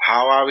singing?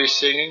 How are we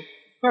singing?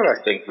 Well,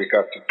 I think we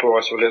got to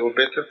pause a little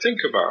bit and think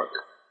about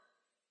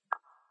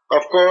it.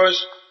 Of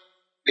course,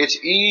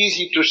 it's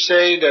easy to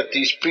say that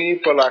these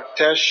people like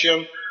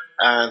Tessian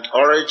and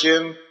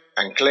Origen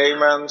and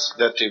Clemens,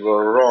 that they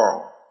were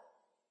wrong.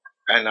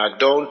 And I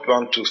don't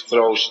want to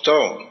throw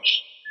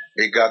stones.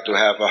 We got to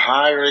have a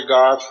high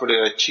regard for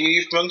their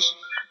achievements.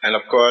 And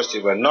of course, they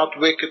were not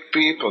wicked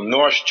people,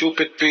 nor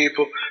stupid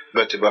people,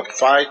 but they were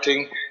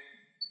fighting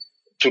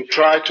to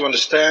try to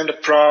understand a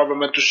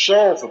problem and to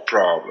solve a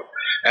problem.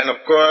 And of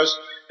course,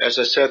 as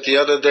I said the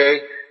other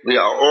day, we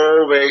are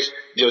always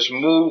just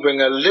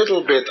moving a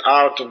little bit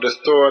out of the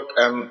thought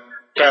and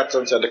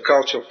patterns and the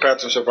cultural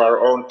patterns of our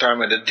own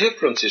time, and the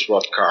difference is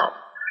what counts.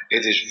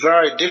 It is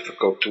very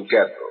difficult to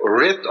get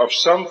rid of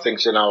some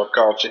things in our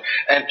culture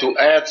and to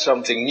add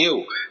something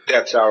new.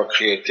 That's our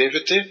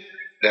creativity,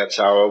 that's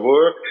our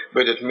work,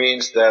 but it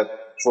means that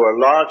for a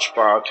large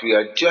part we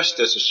adjust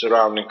as a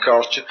surrounding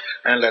culture,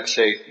 and let's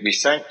say be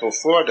thankful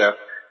for that,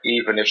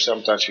 even if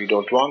sometimes we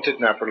don't want it.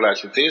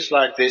 Nevertheless, it is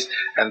like this,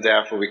 and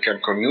therefore we can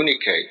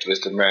communicate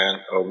with the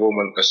man or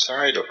woman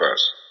aside of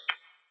us,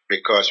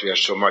 because we have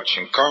so much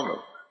in common.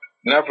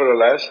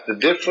 Nevertheless, the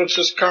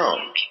differences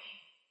count.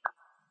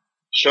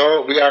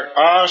 So we are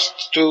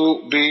asked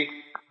to be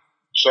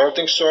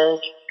salting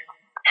salt,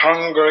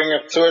 hungering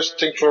and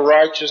thirsting for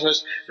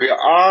righteousness. We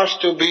are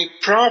asked to be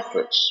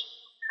prophets.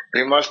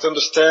 We must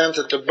understand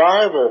that the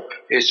Bible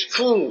is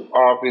full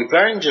of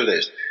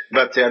evangelists,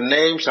 but their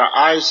names are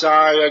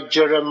Isaiah,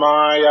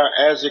 Jeremiah,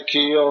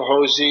 Ezekiel,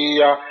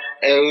 Hosea,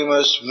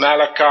 Amos,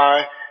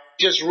 Malachi.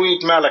 Just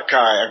read Malachi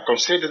and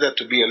consider that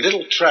to be a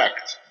little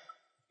tract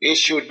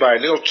issued by a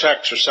little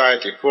tract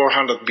society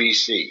 400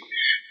 BC.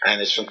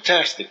 And it's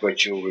fantastic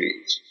what you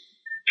read.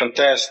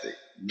 Fantastic.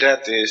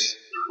 That is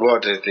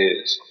what it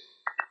is.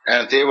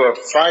 And they were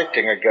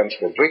fighting against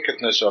the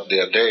wickedness of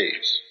their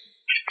days.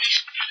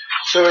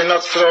 So we're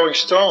not throwing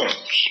stones.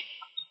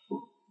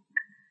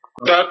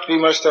 But we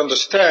must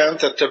understand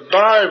that the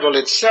Bible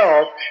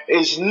itself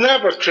is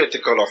never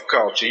critical of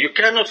culture. You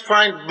cannot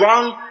find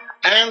one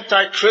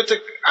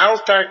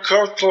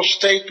anti-cultural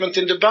statement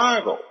in the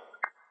Bible.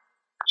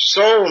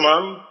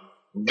 Solomon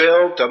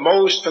built the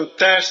most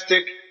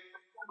fantastic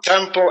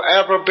temple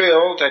ever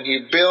built, and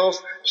he built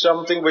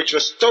something which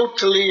was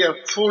totally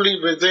and fully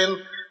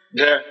within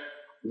the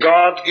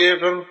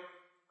God-given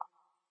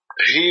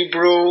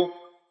Hebrew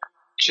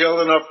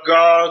children of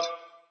God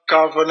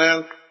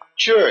covenant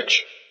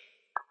church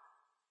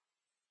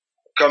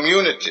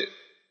community.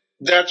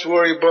 That's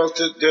where he built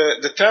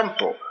the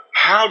temple.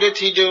 How did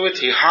he do it?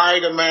 He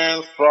hired a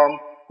man from,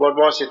 what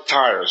was it,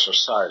 Tyrus or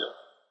Sidon.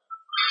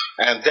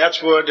 And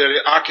that's where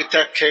the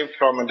architect came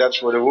from, and that's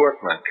where the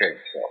workman came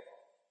from.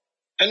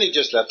 And he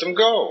just let them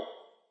go.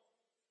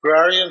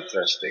 Very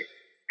interesting.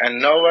 And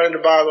nowhere in the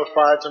Bible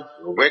fights them.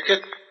 You're wicked,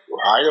 you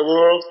hide the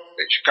world,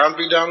 that you can't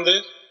be done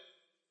this,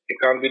 you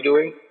can't be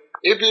doing.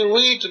 If we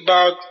read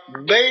about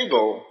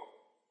Babel,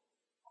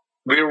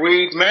 we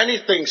read many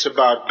things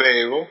about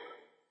Babel,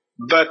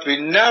 but we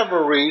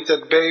never read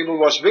that Babel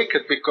was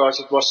wicked because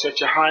it was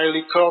such a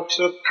highly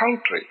cultured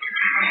country.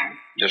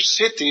 The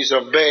cities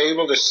of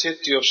Babel, the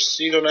city of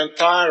Sidon and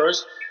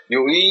Tyrus,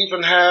 you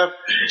even have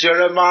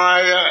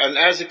Jeremiah and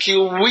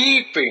Ezekiel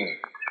weeping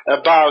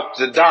about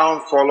the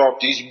downfall of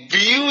these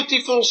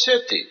beautiful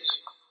cities.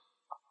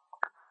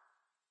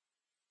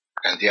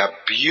 And they are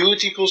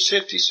beautiful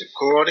cities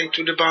according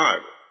to the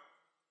Bible.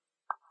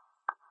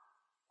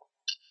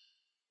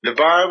 The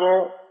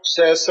Bible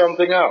says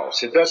something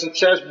else. It doesn't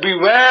say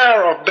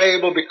beware of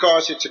Babel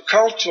because it's a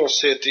cultural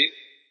city,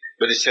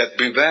 but it said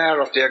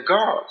beware of their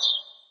gods.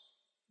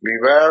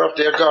 Beware of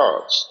their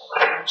gods.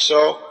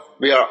 So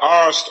we are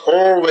asked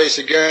always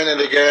again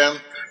and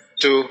again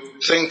to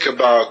think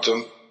about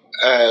them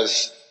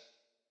as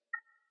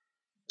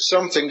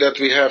something that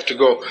we have to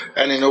go.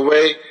 And in a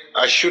way,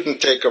 I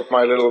shouldn't take up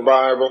my little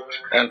Bible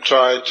and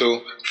try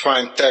to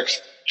find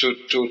text to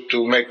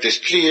make this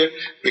clear,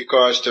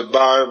 because the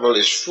Bible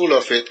is full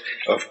of it,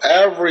 of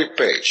every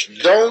page.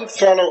 Don't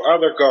follow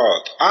other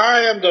gods.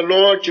 I am the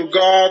Lord your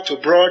God who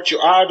brought you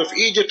out of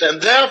Egypt,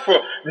 and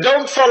therefore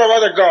don't follow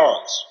other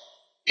gods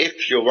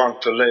if you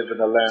want to live in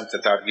the land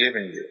that I've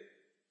given you.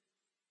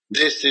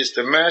 This is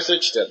the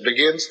message that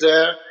begins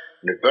there,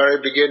 in the very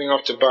beginning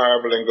of the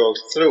Bible, and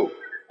goes through.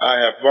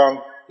 I have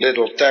one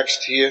little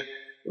text here,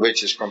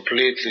 which is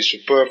completely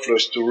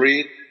superfluous to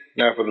read.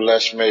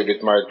 Nevertheless, maybe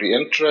it might be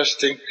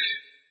interesting.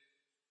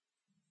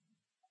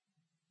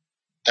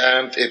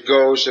 And it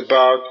goes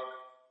about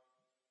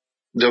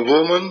the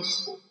woman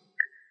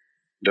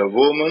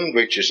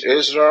which is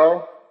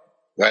Israel.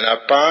 When I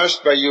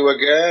passed by you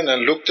again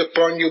and looked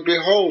upon you,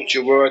 behold,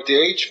 you were at the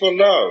age for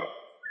love.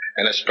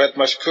 And I spread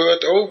my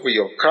skirt over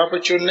you,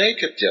 covered your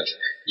nakedness.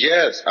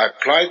 Yes, I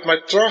plight my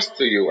trust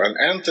to you and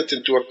entered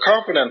into a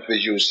covenant with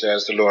you,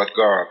 says the Lord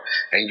God,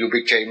 and you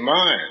became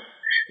mine.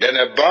 Then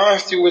I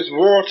bathed you with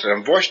water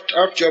and washed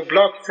up your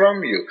blood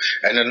from you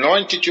and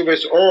anointed you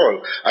with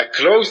oil. I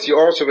clothed you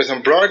also with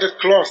embroidered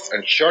cloth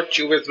and shod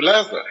you with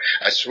leather.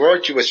 I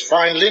swathed you with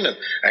fine linen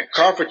and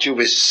covered you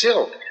with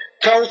silk.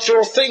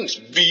 Cultural things,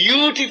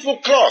 beautiful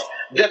cloth.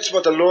 That's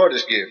what the Lord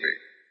is giving.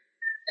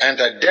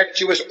 And I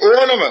decked you with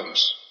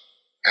ornaments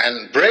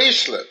and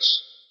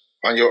bracelets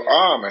on your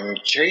arm and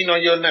a chain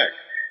on your neck.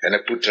 And I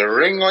put a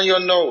ring on your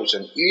nose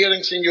and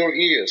earrings in your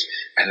ears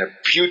and a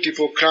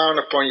beautiful crown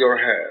upon your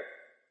head.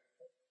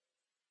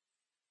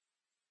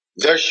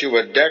 Thus you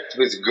were decked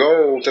with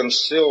gold and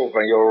silver,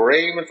 and your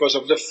raiment was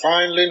of the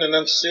fine linen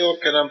and silk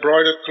and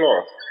embroidered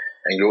cloth,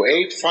 and you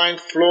ate fine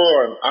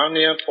flour and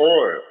honey and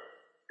oil,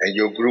 and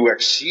you grew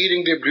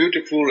exceedingly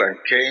beautiful and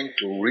came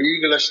to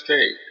regal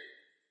estate.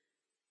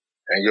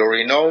 And your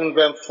renown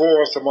went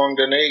forth among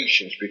the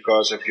nations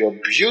because of your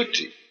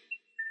beauty,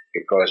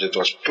 because it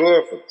was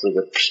perfect through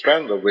the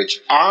splendor which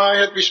I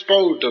had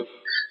bestowed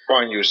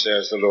upon you,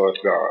 says the Lord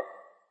God.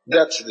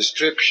 That's a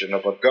description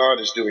of what God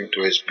is doing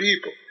to his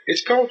people.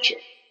 It's culture.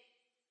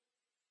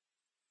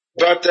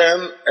 But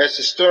then, as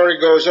the story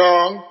goes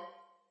on,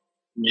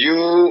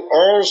 you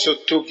also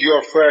took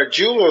your fair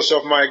jewels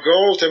of my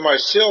gold and my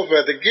silver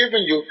that I'd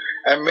given you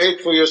and made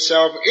for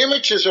yourself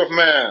images of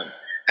man.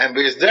 And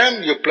with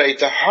them you played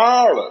the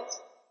harlot.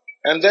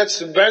 And that's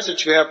the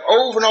message we have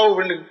over and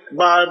over in the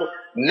Bible.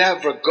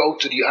 Never go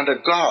to the other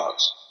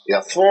gods. They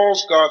are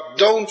false gods.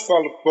 Don't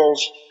follow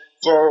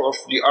of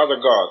the other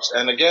gods.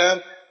 And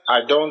again,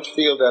 I don't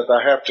feel that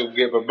I have to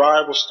give a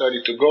Bible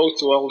study to go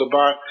through all the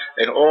Bible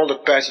and all the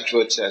passage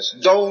where it says,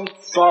 don't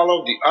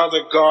follow the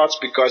other gods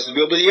because it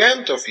will be the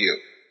end of you.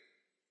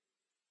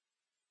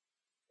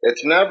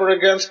 It's never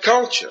against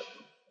culture.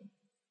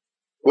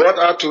 What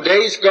are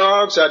today's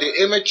gods? Are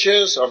the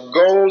images of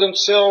gold and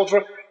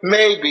silver?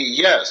 Maybe,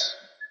 yes.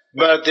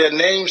 But their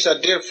names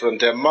are different.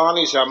 Their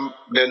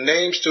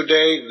names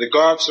today, the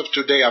gods of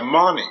today are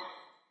money,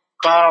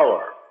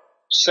 power,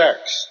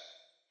 sex,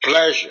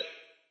 pleasure.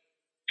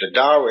 The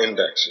Dow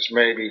index is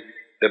maybe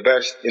the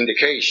best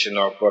indication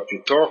of what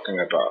we're talking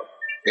about.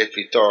 If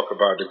we talk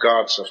about the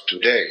gods of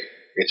today,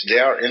 it's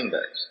their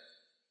index.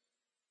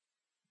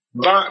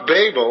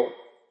 Babel,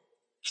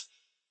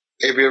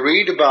 if we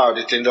read about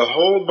it in the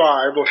whole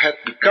Bible, had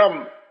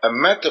become a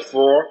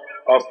metaphor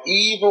of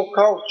evil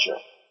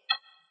culture.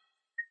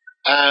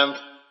 And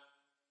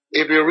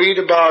if we read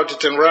about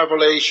it in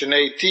Revelation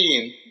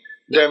 18,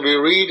 then we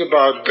read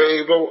about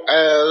Babel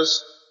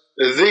as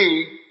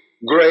the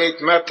great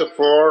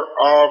metaphor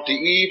of the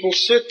evil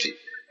city.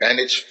 And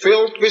it's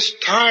filled with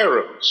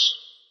tyrants.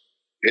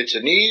 It's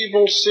an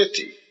evil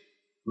city.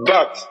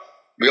 But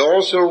we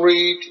also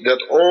read that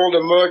all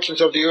the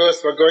merchants of the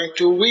earth were going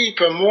to weep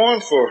and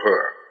mourn for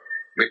her,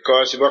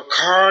 because there were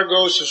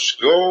cargoes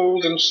of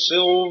gold and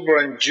silver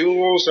and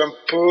jewels and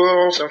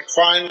pearls and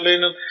fine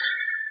linen,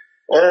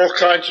 all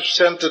kinds of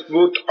scented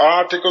wood,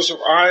 articles of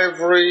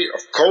ivory,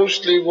 of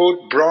costly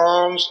wood,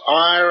 bronze,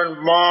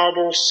 iron,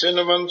 marble,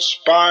 cinnamon,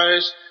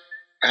 spice.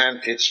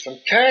 And it's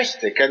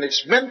fantastic, and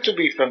it's meant to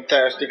be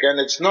fantastic, and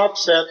it's not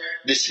said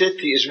the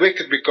city is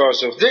wicked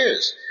because of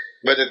this,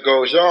 but it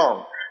goes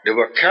on. There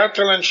were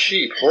cattle and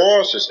sheep,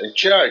 horses and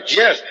chariots,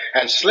 yes,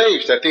 and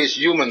slaves, that is,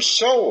 human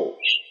souls.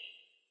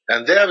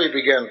 And there we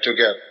began to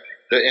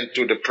get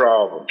into the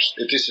problems.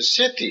 It is a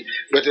city,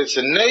 but it's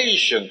a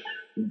nation,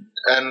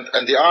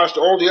 and they asked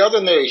all the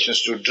other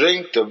nations to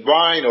drink the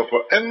wine of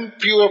her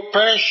impure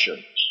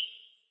passions.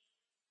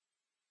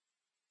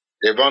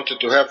 They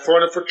wanted to have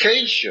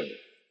fornication.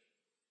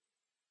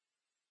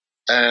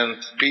 And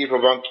people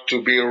want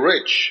to be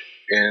rich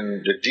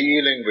in the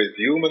dealing with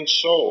human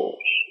souls.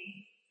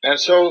 And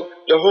so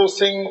the whole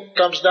thing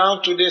comes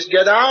down to this: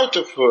 get out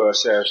of her,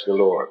 says the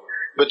Lord.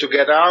 But to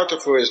get out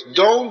of her is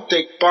don't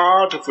take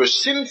part of her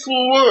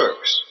sinful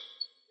works.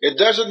 It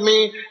doesn't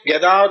mean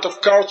get out of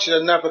culture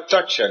and never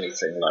touch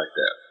anything like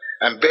that.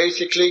 And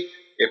basically,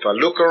 if I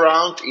look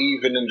around,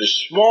 even in the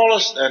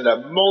smallest and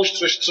the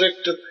most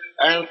restricted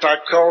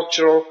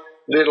anti-cultural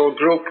little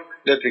group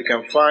that we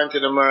can find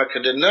in America,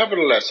 they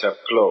nevertheless have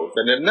clothes,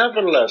 and they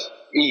nevertheless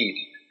eat,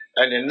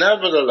 and they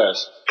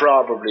nevertheless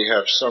probably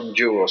have some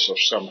jewels of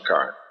some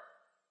kind.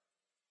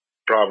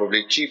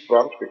 Probably cheap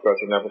ones, because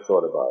they never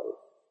thought about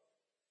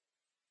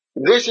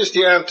it. This is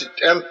the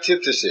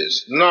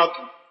antithesis, not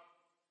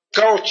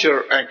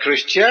culture and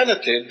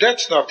Christianity.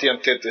 That's not the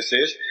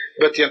antithesis,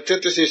 but the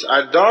antithesis is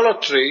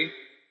idolatry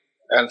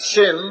and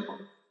sin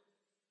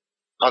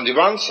on the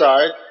one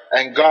side,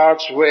 and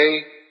God's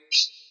way,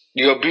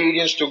 the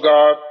obedience to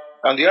God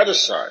on the other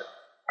side.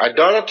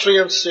 Idolatry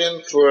and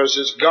sin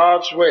versus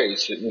God's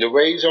ways, the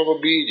ways of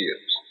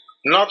obedience.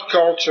 Not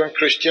culture and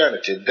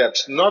Christianity.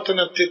 That's not an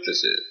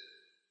antithesis.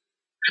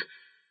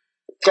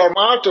 Come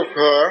out of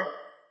her,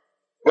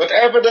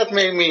 whatever that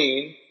may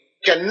mean,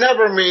 can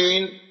never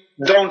mean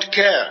don't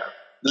care.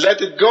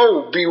 Let it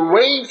go. Be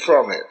away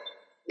from it.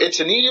 It's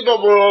an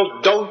evil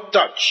world. Don't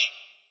touch.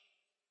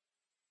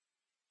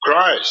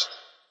 Christ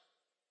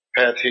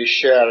had his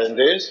share in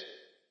this.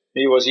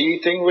 He was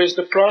eating with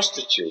the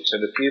prostitutes,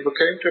 and the people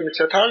came to him and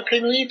said, "How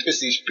can you eat with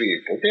these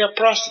people? They are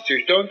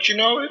prostitutes, don't you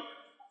know it?"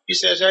 He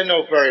says, "I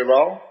know very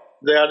well.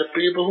 They are the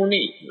people who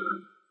need me."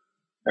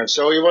 And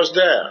so he was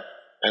there.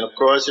 And of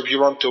course, if you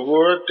want to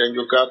work, then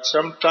you got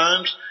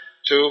sometimes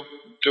to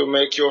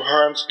make your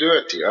hands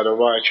dirty.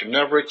 Otherwise, you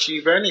never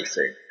achieve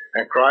anything.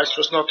 And Christ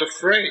was not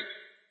afraid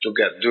to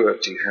get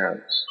dirty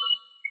hands.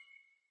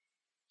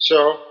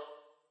 So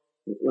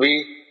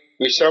we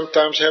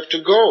sometimes have to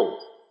go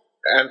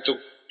and to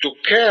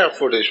care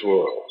for this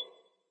world.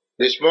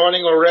 This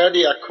morning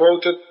already I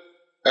quoted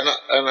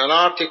an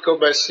article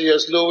by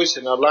C.S. Lewis,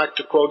 and I'd like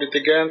to quote it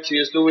again.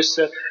 C.S. Lewis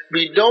said,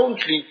 "We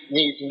don't need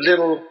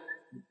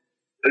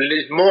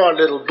more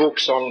little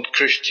books on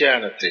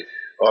Christianity,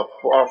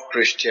 of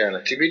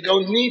Christianity. We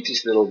don't need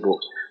these little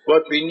books.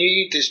 What we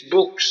need is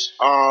books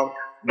on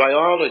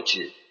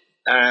biology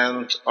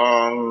and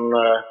on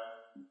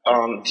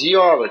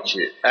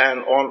theology and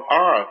on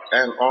art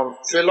and on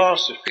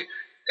philosophy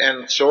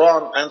and so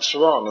on, and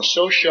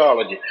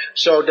sociology,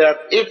 so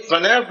that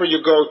whenever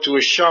you go to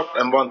a shop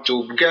and want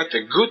to get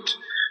a good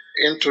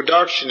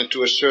introduction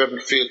into a certain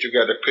field, you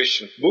get a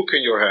Christian book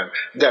in your hand.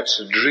 That's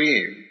a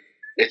dream.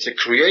 It's a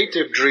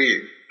creative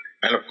dream.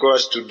 And of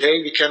course,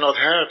 today we cannot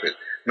have it.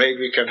 Maybe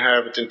we can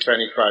have it in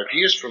 25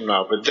 years from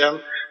now, but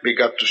then we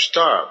got to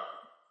start.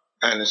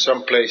 And in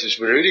some places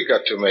we really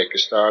got to make a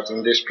start.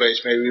 In this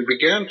place, maybe we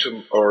began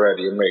to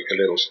already make a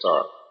little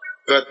start.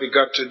 But we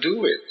got to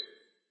do it.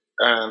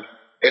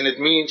 And it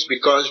means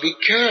because we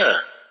care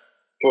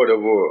for the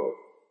world.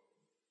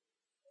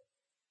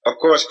 Of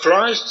course,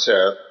 Christ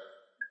said,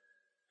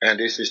 and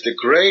this is the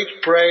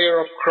great prayer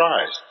of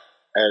Christ,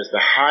 as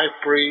the high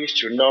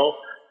priest, you know,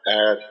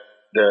 at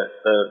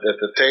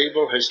the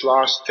table, his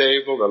last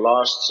table, the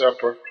Last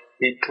Supper,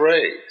 he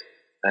prayed.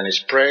 And his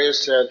prayer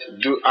said,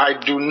 I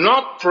do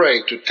not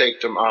pray to take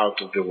them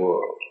out of the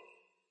world.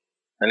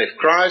 And if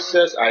Christ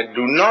says, I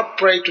do not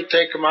pray to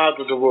take them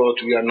out of the world,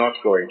 we are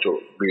not going to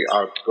be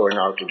going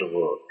out of the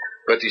world.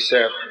 But he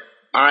said,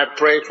 I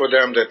pray for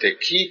them that they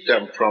keep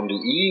them from the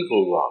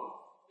evil one.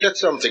 That's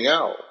something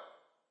else.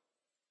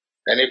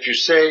 And if you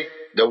say,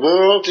 the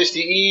world is the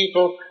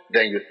evil,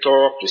 then you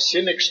talk the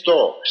cynic's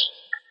talks,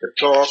 the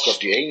talk of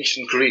the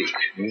ancient Greek,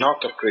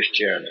 not of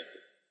Christianity.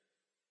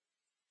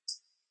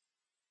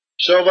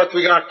 So what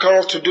we are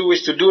called to do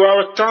is to do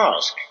our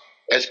task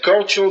as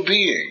cultural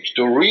beings,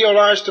 to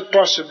realize the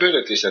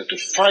possibilities and to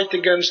fight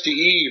against the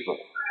evil.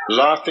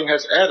 Nothing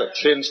has added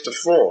since the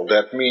fall.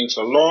 That means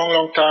a long,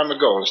 long time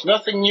ago. It's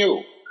nothing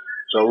new.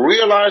 So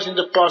realizing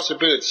the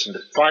possibilities and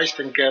the fight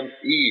against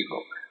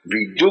evil,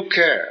 we do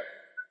care.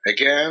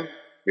 Again,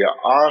 we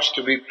are asked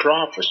to be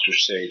prophets to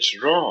say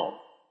it's wrong.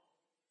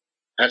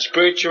 And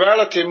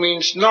spirituality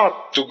means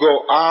not to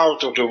go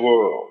out of the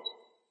world.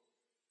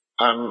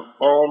 I'm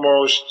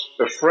almost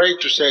afraid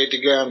to say it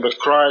again, but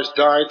Christ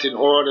died in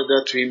order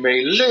that we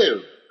may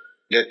live,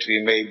 that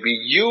we may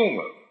be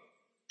human.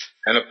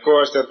 And of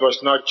course that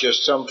was not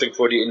just something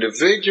for the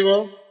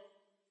individual.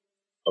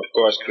 Of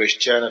course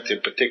Christianity,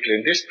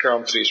 particularly in this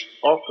country, is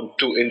often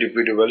too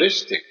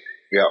individualistic.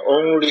 We are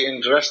only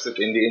interested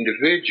in the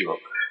individual.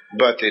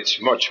 But it's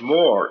much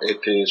more. It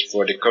is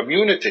for the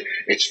community.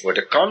 It's for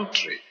the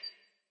country.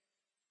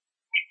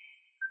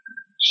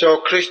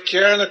 So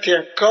Christianity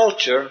and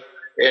culture,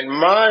 in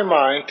my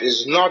mind,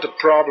 is not a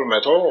problem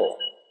at all.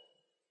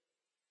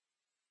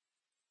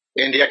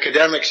 In the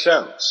academic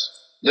sense,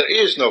 there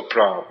is no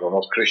problem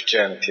of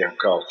Christianity and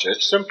culture.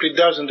 It simply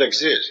doesn't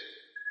exist.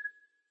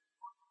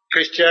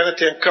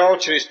 Christianity and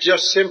culture is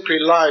just simply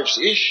life's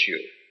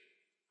issue.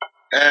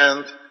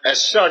 And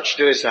as such,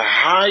 there is a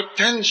high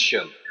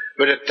tension.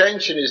 But the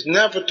tension is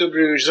never to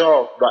be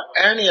resolved by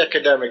any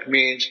academic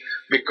means,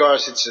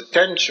 because it's a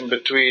tension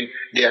between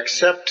the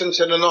acceptance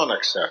and the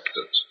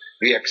non-acceptance.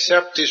 We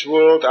accept this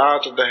world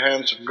out of the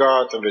hands of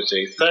God and we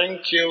say,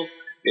 thank you,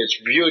 it's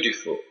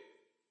beautiful.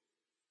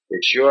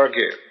 It's your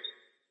gift.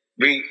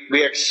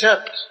 We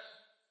accept,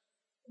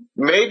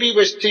 maybe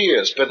with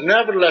tears, but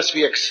nevertheless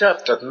we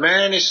accept that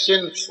man is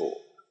sinful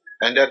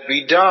and that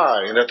we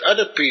die and that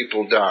other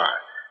people die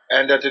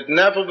and that it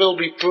never will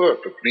be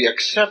perfect. We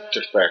accept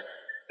the fact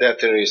that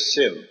there is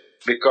sin,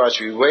 because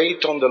we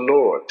wait on the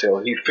Lord till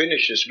He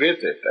finishes with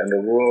it and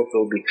the world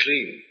will be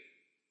clean.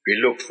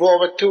 We look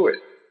forward to it,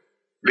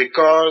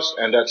 because,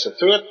 and that's the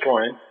third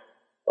point,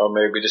 or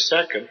maybe the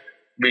second,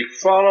 we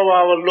follow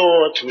our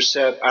Lord who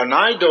said, and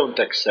I don't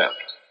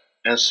accept.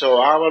 And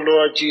so our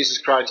Lord Jesus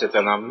Christ said,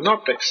 and I'm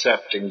not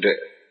accepting the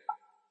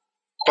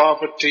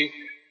poverty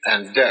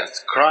and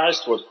death.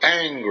 Christ was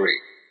angry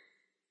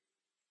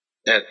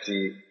at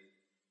the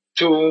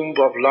tomb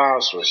of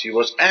Lazarus. He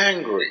was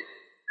angry.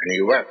 And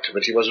he wept,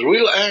 but he was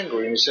real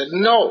angry, and he said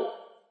no.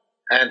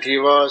 And he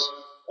was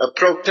a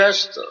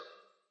protester,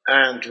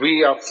 and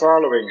we are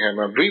following him,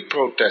 and we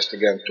protest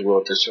against the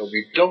world, and so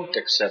we don't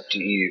accept the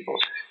evil,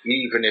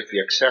 even if we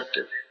accept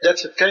it.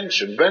 That's a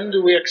tension. When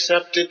do we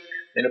accept it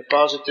in a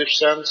positive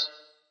sense?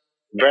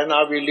 When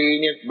are we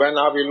lenient? When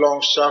are we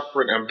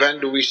long-suffering? And when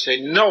do we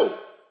say no?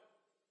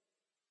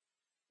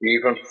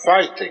 even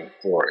fighting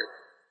for it.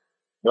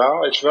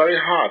 Well, it's very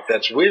hard.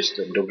 That's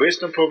wisdom, the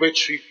wisdom for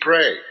which we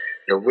pray,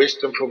 the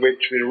wisdom for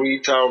which we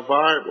read our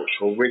Bibles,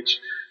 for which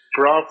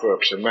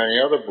Proverbs and many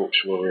other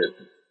books were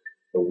written.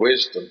 The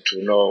wisdom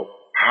to know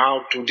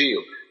how to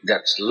deal.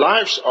 That's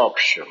life's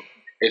option.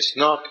 It's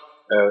not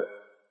a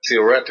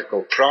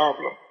theoretical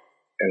problem.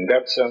 In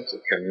that sense,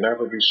 it can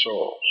never be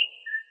solved.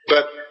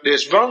 But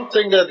there's one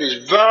thing that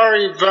is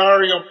very,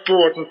 very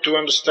important to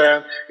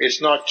understand.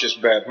 It's not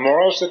just bad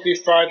morals that we're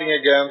fighting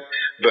against,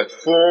 but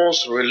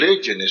false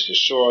religion is the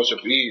source of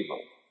evil.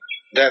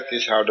 That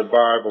is how the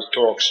Bible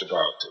talks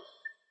about it.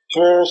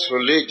 False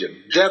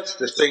religion, that's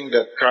the thing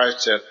that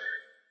Christ said,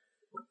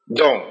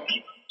 don't.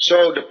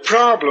 So the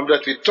problem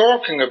that we're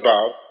talking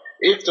about,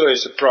 if there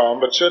is a problem,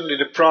 but certainly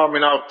the problem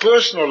in our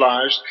personal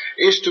lives,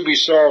 is to be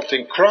solved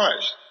in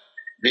Christ.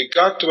 We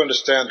got to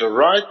understand the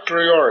right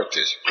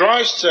priorities.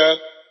 Christ said,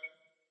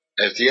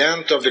 at the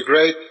end of the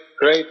great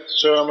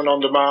Sermon on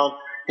the Mount,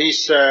 he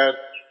said,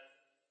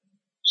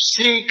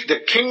 seek the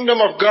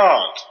kingdom of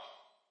God.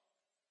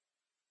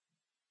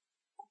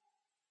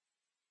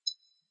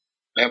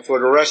 And for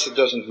the rest it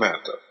doesn't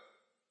matter.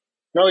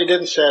 No, he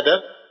didn't say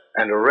that.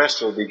 And the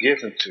rest will be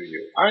given to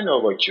you. I know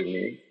what you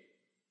mean.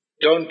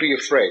 Don't be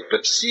afraid,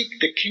 but seek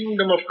the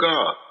kingdom of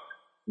God.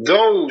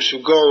 Those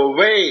who go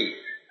away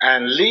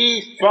and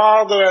leave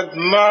father and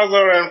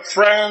mother and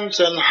friends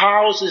and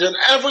houses and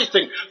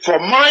everything for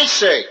my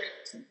sake,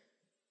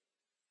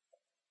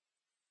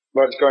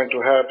 what's going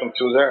to happen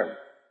to them?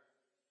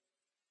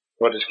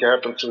 What is going to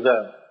happen to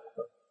them?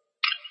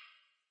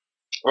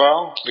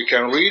 Well, we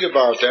can read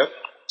about that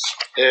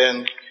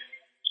in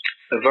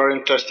a very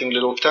interesting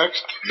little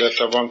text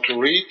that I want to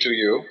read to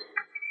you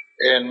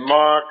in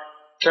Mark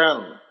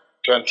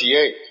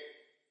 10:28.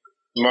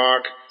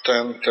 Mark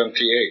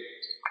 10:28.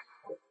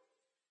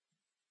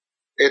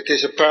 It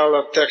is a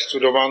parallel text to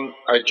the one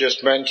I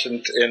just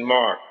mentioned in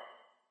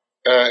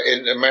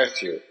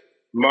Matthew.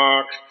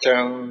 Mark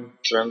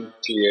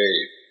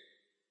 10:28.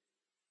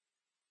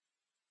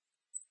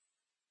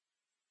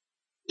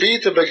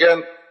 Peter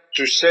began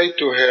to say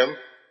to him,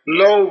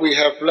 "Lo, we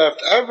have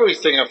left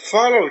everything and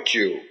followed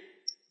you."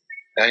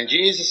 And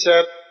Jesus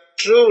said,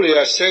 "Truly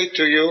I say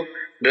to you,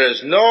 there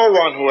is no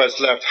one who has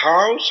left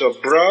house, or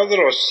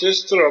brother, or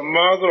sister, or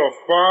mother, or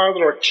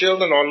father, or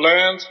children, or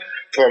lands,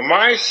 for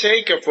my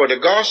sake and for the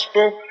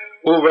gospel,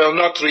 who will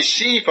not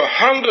receive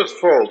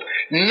 100-fold.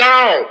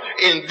 Now,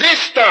 in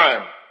this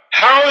time,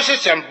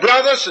 houses and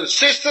brothers and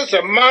sisters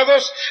and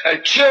mothers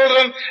and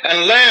children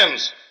and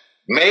lands,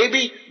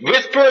 maybe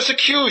with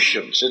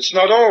persecutions." It's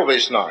not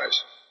always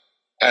nice.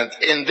 "And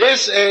in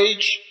this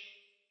age,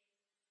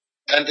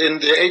 and in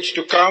the age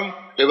to come,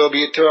 there will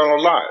be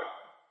eternal life."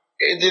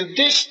 And in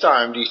this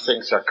time these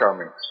things are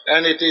coming.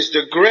 And it is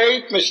the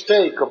great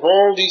mistake of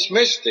all these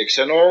mystics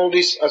and all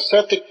these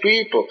ascetic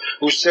people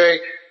who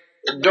say,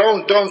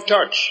 don't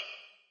touch,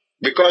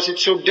 because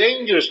it's so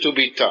dangerous to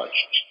be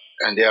touched.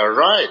 And they are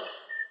right.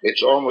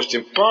 It's almost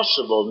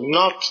impossible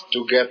not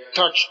to get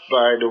touched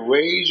by the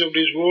ways of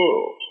this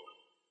world.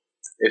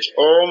 It's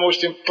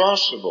almost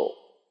impossible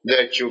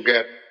that you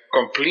get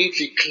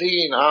completely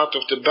clean out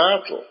of the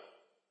battle.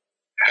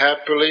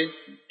 Happily,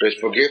 there's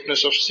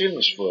forgiveness of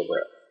sins for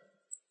that.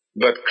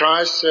 But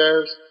Christ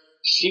says,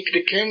 seek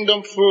the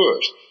kingdom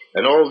first,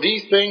 and all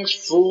these things,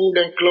 food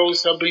and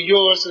clothes, shall be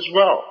yours as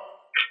well.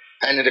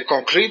 And in the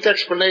concrete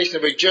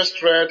explanation we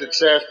just read, it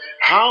says,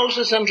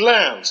 houses and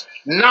lands,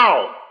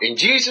 now, in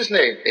Jesus'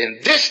 name, in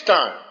this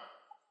time.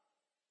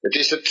 It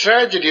is a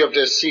tragedy of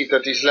the seed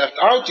that he's left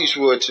out these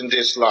words in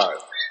this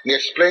life. He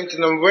explained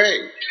in a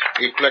way.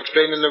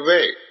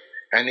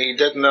 And he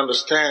didn't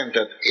understand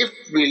that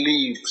if we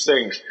leave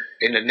things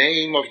in the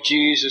name of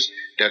Jesus,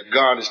 that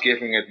God is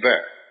giving it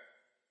back.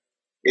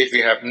 If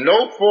we have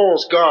no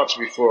false gods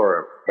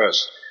before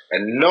us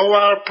and know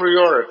our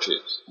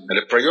priorities, and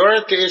the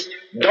priority is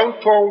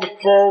don't follow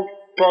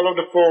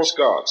the false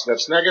gods,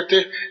 that's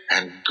negative,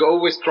 and go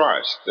with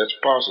Christ, that's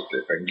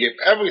positive, and give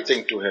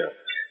everything to Him.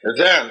 And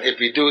then, if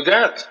we do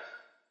that,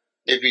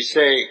 if we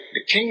say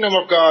the kingdom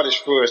of God is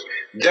first,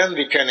 then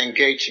we can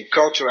engage in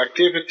cultural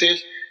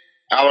activities,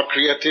 our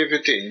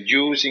creativity in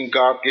using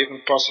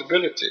God-given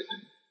possibilities.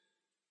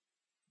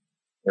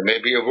 There may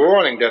be a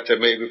warning that there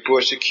may be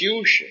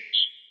persecutions.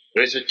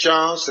 There is a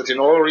chance that in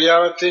all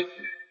reality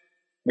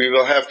we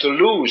will have to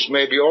lose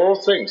maybe all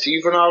things,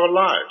 even our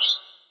lives,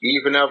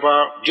 even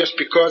just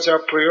because our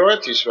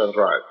priorities went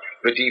right.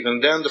 But even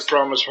then the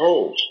promise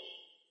holds,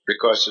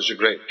 because there's a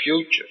great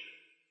future.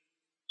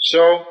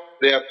 So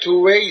there are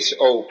two ways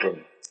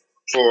open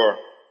for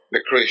the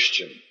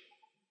Christian.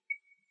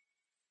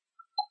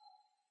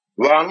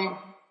 One,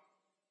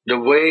 the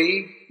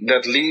way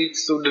that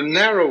leads to the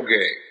narrow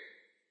gate.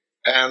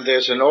 And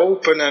there's an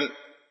open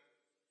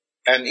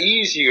and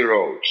easy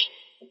road.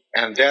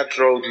 And that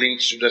road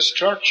leads to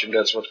destruction.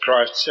 That's what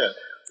Christ said.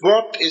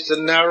 What is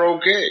the narrow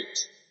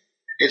gate?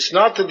 It's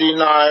not the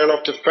denial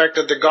of the fact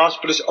that the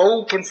gospel is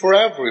open for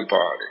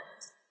everybody.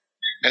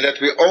 And that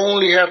we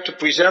only have to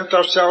present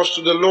ourselves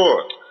to the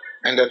Lord.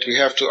 And that we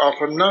have to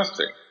offer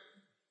nothing.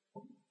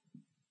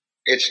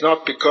 It's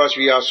not because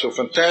we are so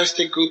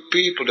fantastic good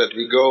people that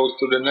we go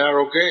through the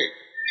narrow gate.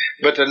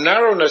 But the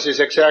narrowness is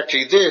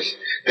exactly this,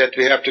 that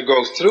we have to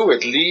go through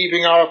it,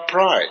 leaving our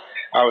pride,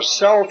 our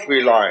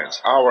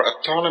self-reliance, our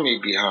autonomy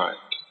behind.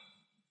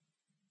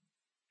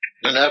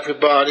 And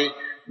everybody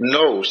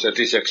knows that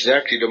it's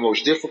exactly the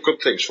most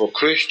difficult things for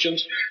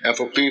Christians and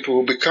for people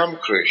who become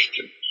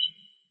Christians.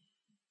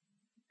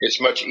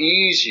 It's much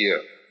easier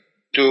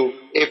to,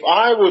 if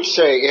I would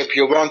say, if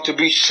you want to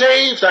be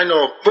saved, I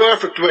know a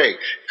perfect way.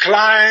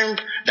 Climb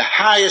the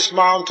highest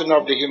mountain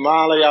of the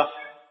Himalaya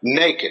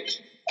naked.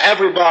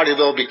 Everybody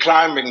will be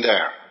climbing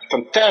there.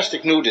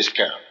 Fantastic nudist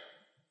camp.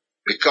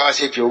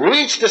 Because if you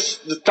reach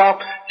the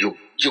top, you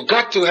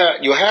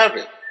have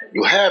it.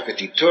 You have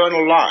it,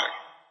 eternal life.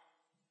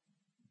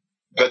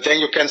 But then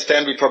you can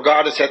stand before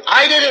God and say,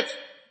 I did it!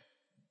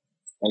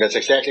 And that's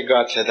exactly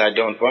God said, I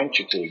don't want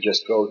you to.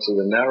 Just go through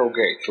the narrow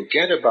gate.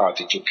 Forget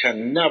about it. You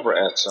can never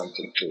add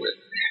something to it.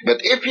 But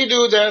if you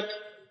do that,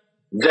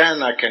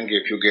 then I can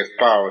give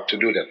power to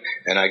do that.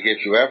 And I give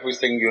you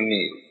everything you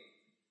need.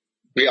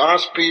 We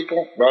ask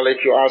people, well,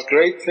 if you ask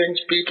great things,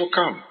 people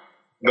come.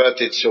 But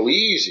it's so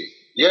easy.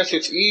 Yes,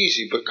 it's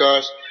easy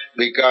because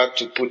we got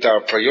to put our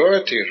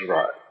priorities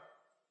right.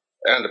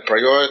 And the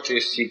priority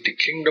is seek the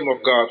kingdom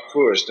of God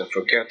first and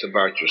forget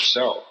about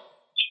yourself.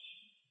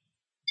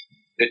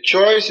 The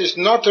choice is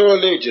not a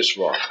religious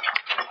one.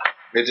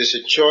 It is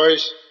a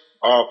choice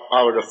of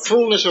the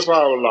fullness of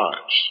our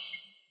lives.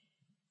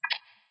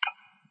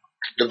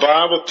 The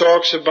Bible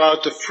talks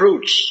about the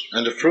fruits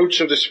and the fruits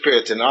of the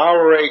Spirit. In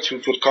our age,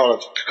 we would call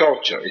it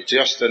culture. It's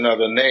just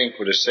another name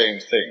for the same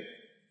thing.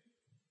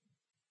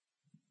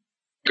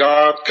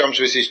 God comes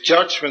with his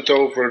judgment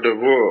over the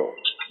world.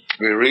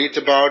 We read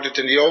about it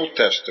in the Old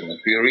Testament.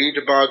 We read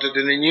about it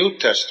in the New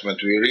Testament.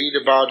 We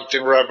read about it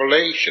in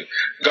Revelation.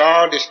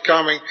 God is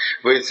coming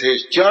with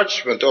his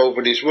judgment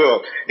over this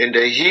world in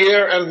the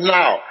here and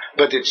now.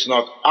 But it's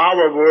not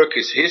our work,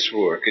 it's his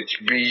work. It's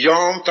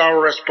beyond our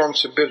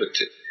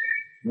responsibility.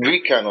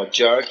 We cannot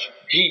judge,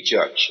 he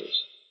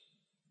judges.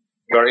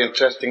 Very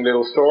interesting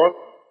little thought.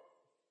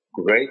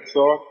 Great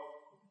thought.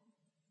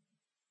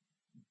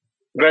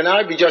 When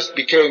I just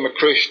became a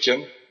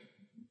Christian,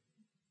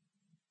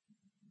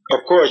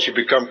 of course you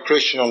become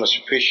Christian on a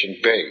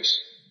sufficient base.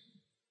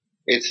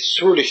 It's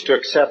foolish to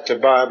accept the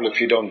Bible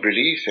if you don't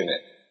believe in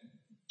it.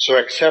 So I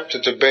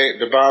accepted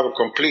the Bible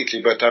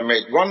completely, but I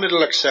made one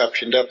little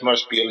exception. That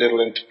must be a little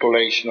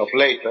interpolation of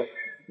later.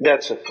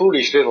 That's a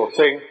foolish little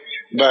thing,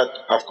 but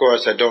of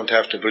course I don't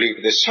have to believe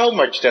it. There's so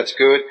much that's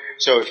good,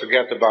 so I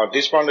forget about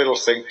this one little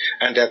thing,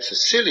 and that's a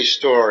silly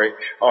story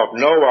of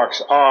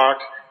Noah's Ark,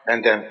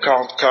 and then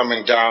God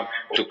coming down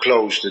to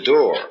close the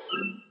door.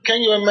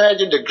 Can you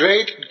imagine the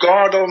great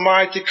God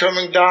Almighty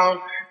coming down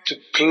to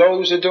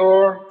close the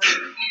door?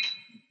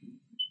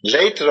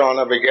 Later on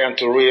I began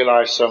to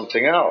realize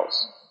something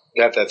else.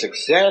 That's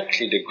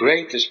exactly the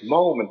greatest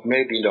moment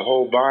maybe in the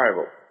whole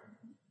Bible.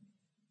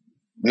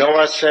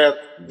 Noah said,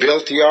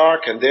 built the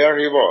ark, and there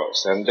he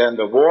was. And then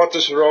the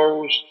waters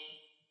rose.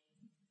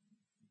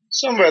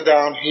 Somewhere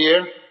down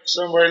here,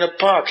 somewhere in a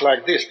park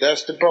like this,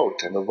 there's the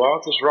boat. And the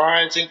water's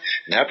rising,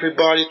 and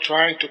everybody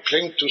trying to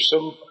cling to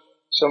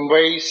some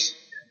ways,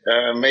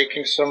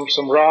 making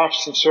some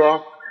rafts and so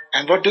on.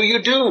 And what do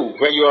you do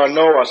when you are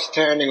Noah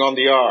standing on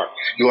the ark?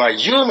 You are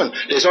human.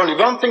 There's only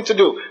one thing to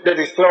do, that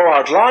is throw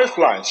out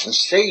lifelines and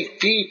save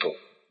people.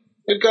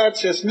 But God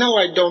says, no,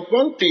 I don't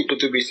want people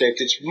to be saved.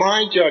 It's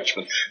my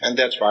judgment. And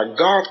that's why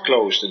God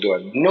closed the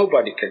door.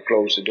 Nobody can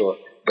close the door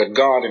but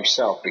God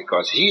himself,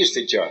 because he is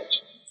the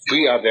judge.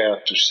 We are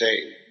there to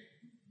save.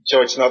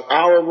 So it's not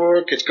our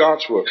work, it's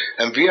God's work.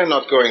 And we are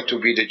not going to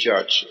be the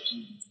judges.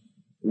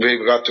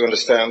 We've got to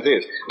understand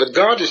this. But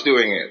God is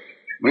doing it.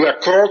 We are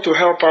called to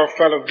help our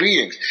fellow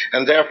beings.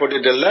 And therefore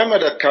the dilemma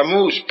that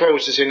Huémoz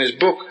poses in his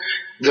book,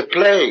 The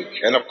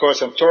Plague, and of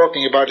course I'm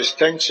talking about this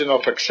tension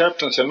of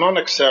acceptance and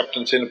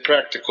non-acceptance in a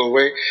practical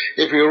way.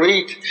 If you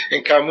read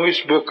in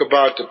Huémoz's book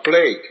about the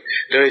plague,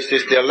 there is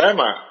this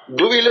dilemma.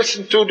 Do we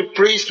listen to the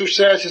priest who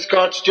says it's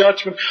God's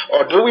judgment,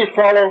 or do we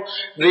follow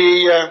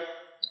the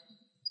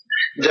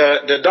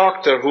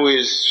doctor who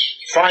is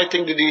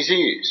fighting the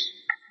disease?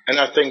 And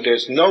I think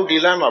there's no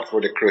dilemma for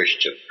the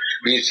Christian.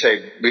 We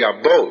say we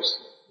are both.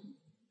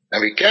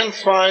 And we can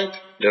find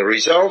the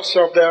results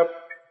of that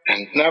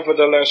and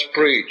nevertheless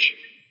preach.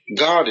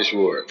 God is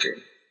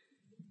working.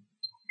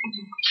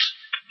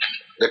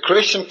 The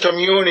Christian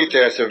community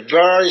has a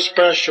very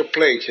special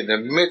place in the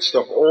midst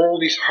of all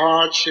these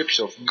hardships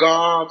of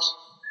God's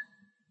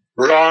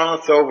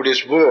wrath over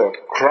this world.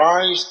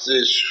 Christ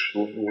is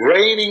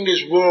reigning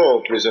this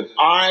world with an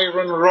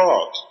iron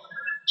rod,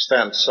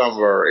 stands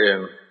somewhere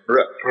in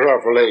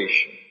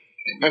Revelation.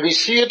 And we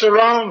see it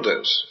around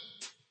us.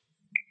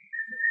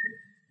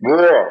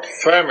 War,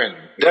 famine,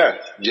 death,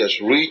 just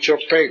read your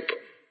paper.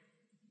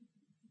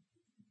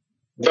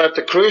 But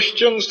the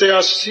Christians, they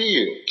are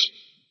sealed.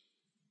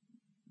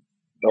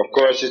 Of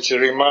course, it's a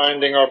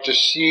reminding of the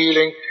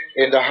sealing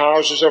in the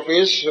houses of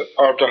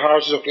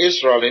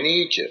Israel in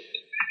Egypt.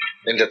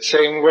 In that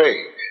same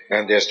way,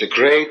 And there's the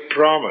great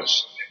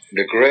promise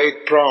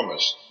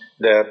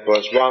that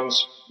was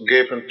once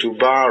given to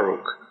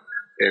Baruch,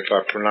 if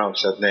I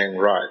pronounce that name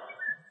right.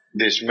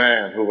 This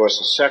man who was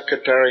a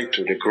secretary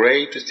to the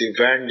greatest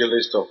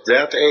evangelist of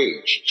that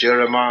age,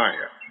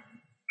 Jeremiah.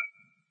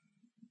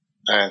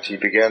 And he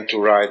began to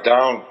write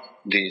down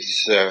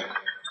these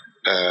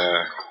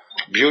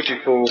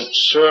beautiful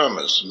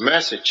sermons,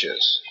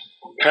 messages,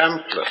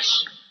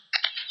 pamphlets,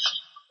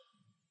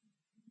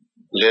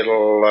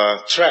 little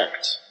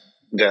tracts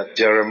that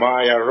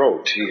Jeremiah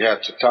wrote. He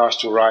had the task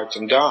to write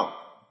them down.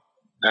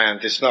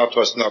 And it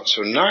was not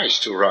so nice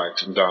to write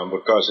them down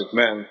because it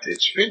meant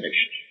it's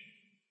finished.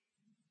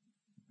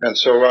 And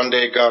so one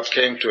day God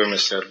came to him and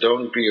said,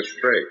 don't be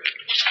afraid.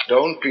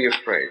 Don't be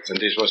afraid. And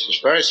this was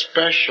a very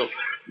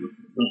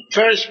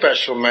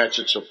special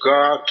message of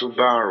God to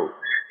Baruch.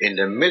 In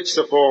the midst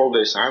of all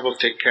this, I will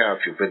take care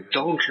of you, but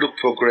don't look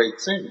for great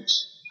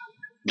things.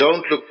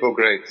 Don't look for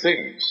great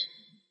things.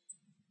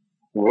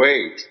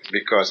 Wait,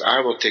 because I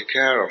will take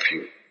care of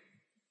you.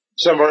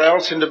 Somewhere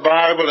else in the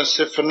Bible, in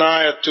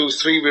Zephaniah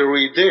 2:3, we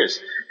read this.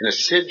 In the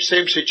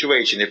same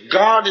situation, if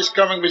God is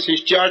coming with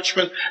his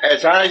judgment,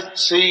 as I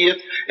see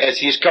it, as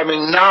he's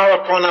coming now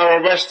upon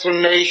our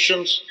Western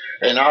nations,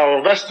 and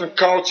our Western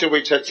culture,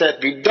 which had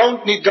said we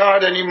don't need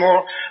God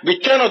anymore, we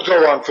cannot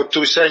go on for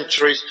 2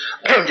 centuries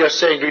just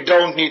saying we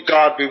don't need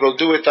God, we will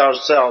do it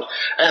ourselves,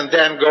 and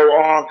then go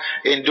on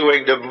in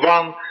doing the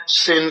one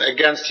sin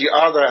against the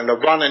other and the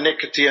one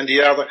iniquity and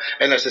the other.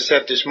 And as I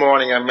said this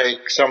morning, I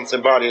make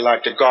somebody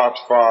like the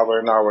Godfather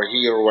and our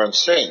hero and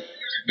saint.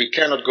 We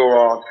cannot go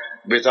on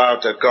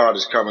without that God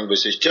is coming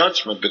with his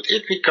judgment. But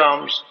if he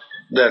comes,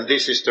 then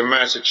this is the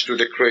message to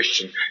the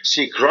Christian.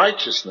 Seek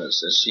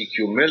righteousness and seek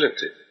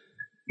humility.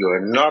 You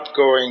are not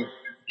going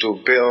to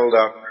build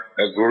up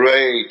a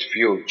great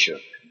future.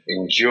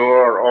 In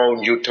your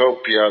own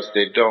utopias,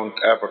 they don't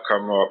ever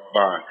come up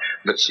by.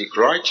 But seek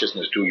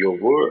righteousness, do your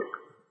work.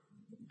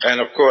 And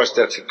of course,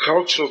 that's a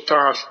cultural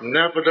task,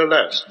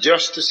 nevertheless,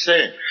 just the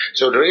same.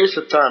 So there is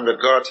a time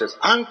that God says,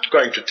 I'm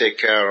going to take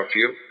care of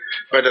you.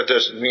 But that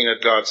doesn't mean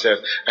that God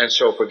says, and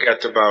so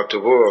forget about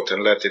the world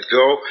and let it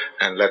go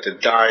and let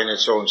it die in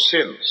its own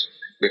sins.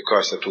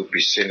 Because that would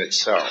be sin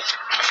itself.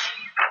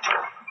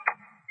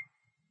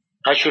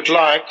 I should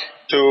like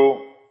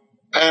to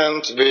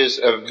end with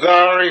a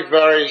very,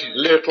 very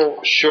little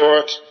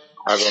short,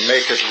 I will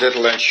make it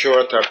little and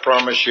short, I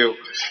promise you,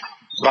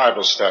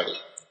 Bible study.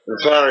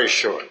 Very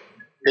short.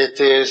 It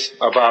is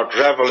about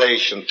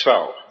Revelation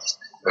 12,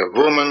 a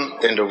woman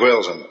in the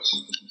wilderness.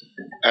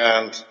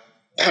 And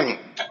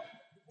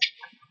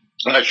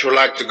I should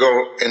like to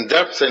go in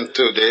depth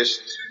into this,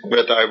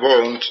 but I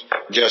won't,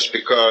 just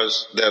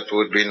because that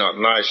would be not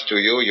nice to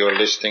you. You're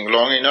listening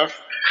long enough.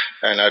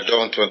 And I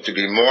don't want to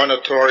be more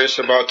notorious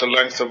about the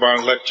length of our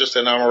lectures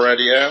than I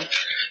already am.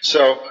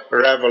 So,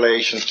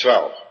 Revelation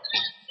 12.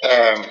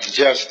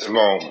 Just a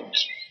moment.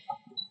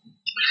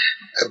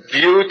 A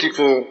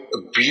beautiful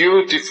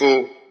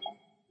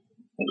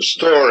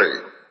story.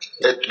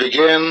 It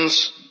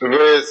begins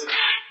with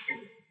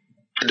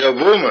the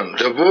woman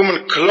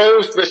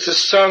clothed with the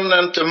sun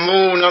and the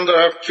moon under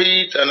her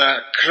feet and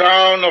a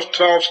crown of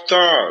 12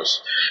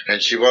 stars.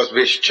 And she was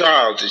with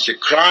child, and she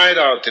cried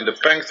out in the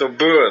pangs of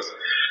birth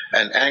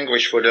and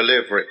anguish for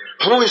delivery.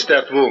 Who is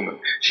that woman?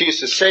 She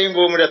is the same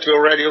woman that we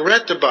already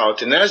read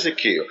about in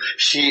Ezekiel.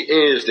 She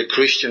is the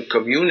Christian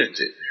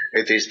community.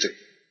 It is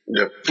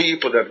the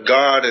people that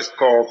God has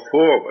called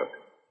forward.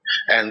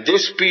 And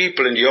this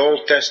people in the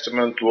Old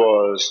Testament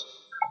was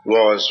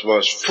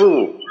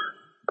full,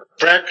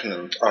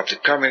 pregnant of the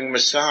coming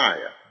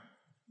Messiah.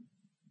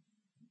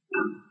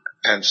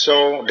 And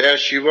so there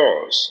she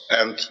was.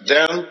 And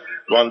then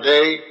one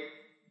day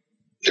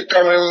the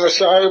coming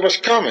Messiah was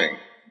coming.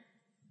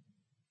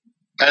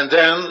 And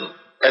then,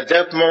 at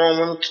that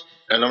moment,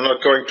 and I'm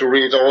not going to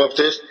read all of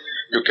this,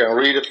 you can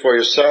read it for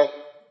yourself,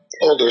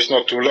 although it's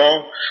not too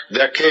long,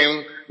 there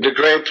came the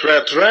great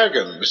red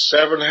dragon with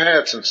 7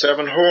 heads and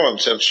 7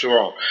 horns and so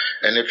on.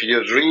 And if you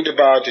just read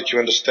about it, you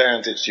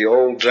understand it's the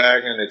old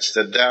dragon, it's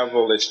the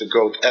devil, it's the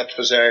great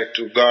adversary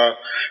to God,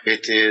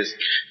 it is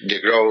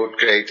the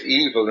great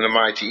evil and the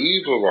mighty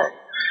evil one.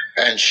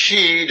 And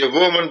she, the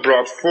woman,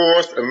 brought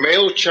forth a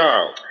male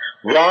child,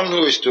 one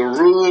who is to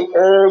rule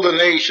all the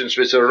nations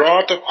with a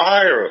rod of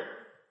iron.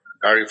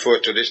 I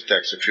referred to this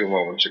text a few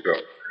moments ago.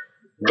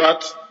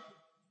 But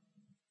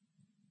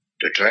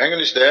the dragon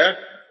is there,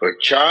 her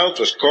child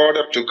was caught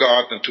up to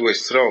God and to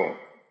his throne.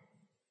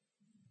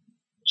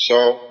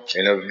 So,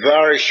 in a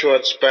very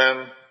short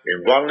span,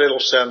 in one little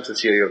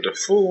sentence here, you have the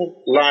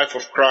full life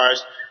of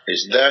Christ,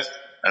 his death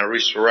and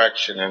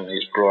resurrection, and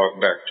he's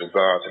brought back to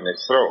God and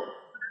his throne.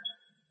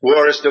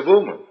 Where is the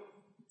woman?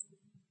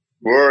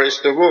 Where is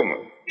the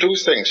woman? 2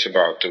 things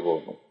about the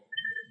woman.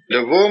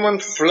 The woman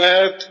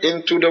fled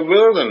into the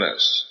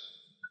wilderness,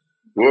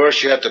 where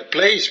she had a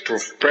place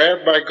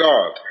prepared by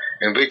God,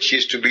 in which she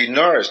is to be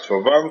nourished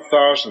for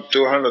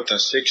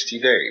 1,260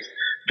 days.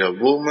 The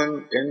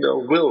woman in the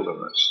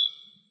wilderness.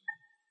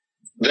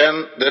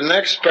 Then the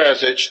next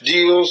passage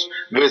deals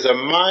with a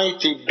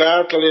mighty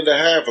battle in the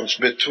heavens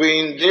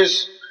between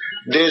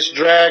this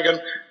dragon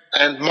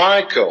and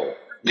Michael,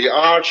 the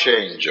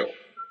archangel.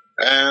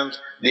 And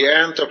the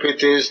end of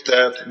it is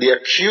that the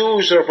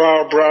accuser of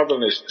our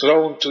brethren is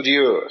thrown to the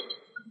earth.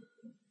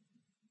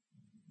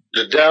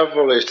 The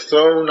devil is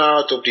thrown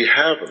out of the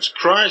heavens.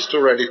 Christ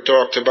already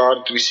talked about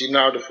it. We see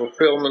now the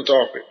fulfillment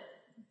of it.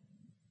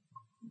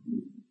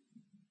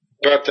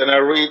 But then I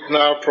read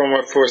now from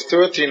verse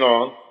 13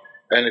 on,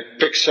 and it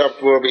picks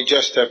up where we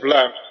just have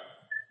left.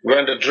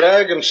 When the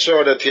dragon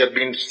saw that he had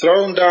been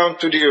thrown down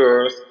to the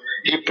earth,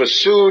 he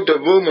pursued the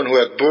woman who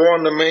had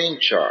borne the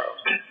man-child.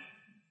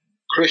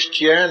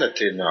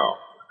 Christianity now.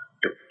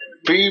 The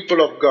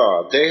people of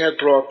God, they had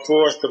brought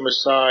forth the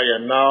Messiah,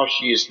 and now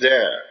she is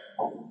there.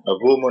 A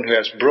woman who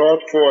has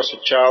brought forth a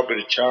child, but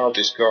the child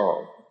is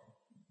gone.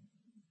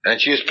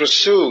 And she is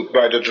pursued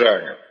by the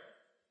dragon.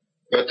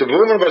 But the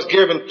woman was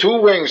given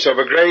 2 wings of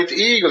a great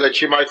eagle, that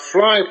she might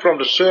fly from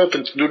the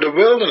serpent to the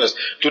wilderness,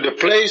 to the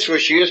place where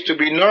she is to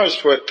be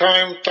nursed for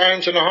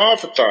times and a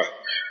half a time.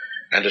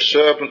 And the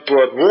serpent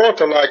poured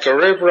water like a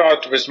river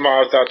out of his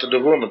mouth after the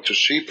woman, to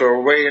sweep her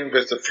away in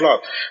with the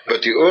flood.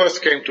 But the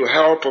earth came to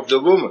help of the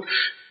woman.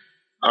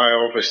 I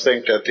always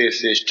think that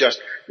this is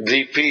just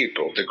the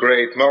people, the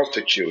great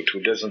multitude, who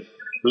doesn't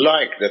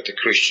like that the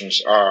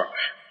Christians are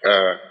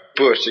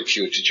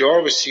persecuted. You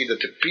always see that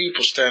the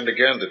people stand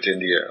against it in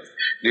the end.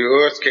 The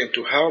earth came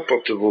to help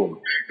of the woman,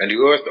 and the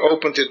earth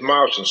opened its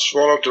mouth and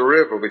swallowed the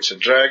river which the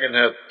dragon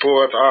had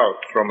poured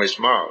out from his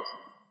mouth.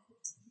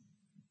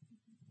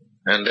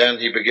 And then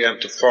he began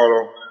to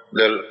follow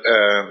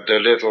the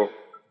little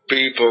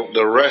people,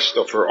 the rest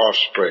of her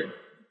offspring,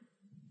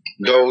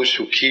 those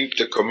who keep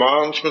the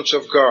commandments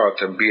of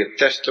God and be a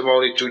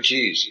testimony to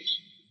Jesus.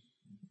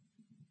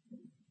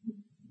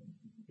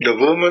 The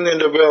woman in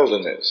the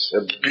wilderness,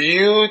 a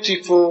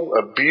beautiful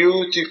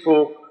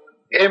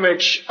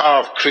image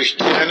of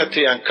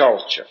Christianity and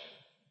culture.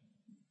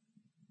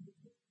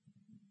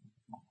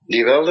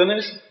 The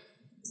wilderness?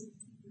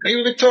 And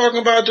you'll be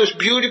talking about those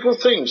beautiful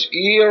things,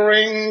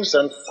 earrings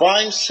and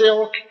fine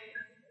silk,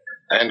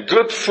 and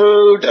good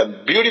food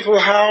and beautiful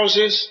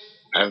houses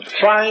and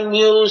fine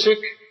music.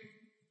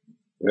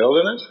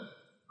 Wilderness?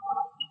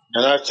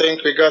 And I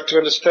think we got to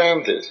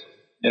understand this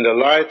in the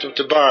light of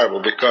the Bible,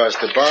 because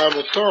the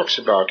Bible talks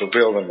about the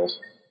wilderness.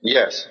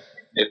 Yes,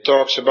 it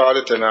talks about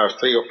it, and I have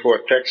 3 or 4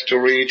 texts to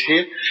read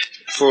here.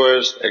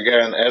 First,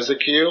 again,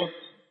 Ezekiel.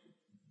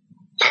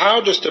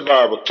 How does the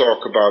Bible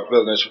talk about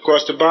wilderness? Of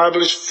course, the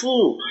Bible is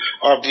full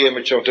of the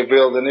image of the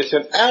wilderness,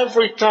 and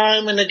every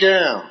time and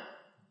again.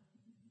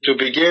 To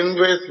begin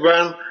with,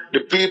 when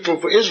the people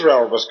of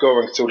Israel was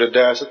going through the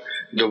desert,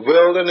 the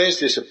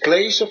wilderness is a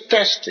place of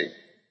testing.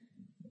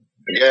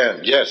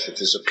 Again, yes, it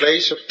is a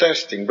place of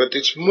testing, but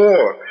it's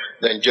more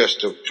than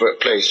just a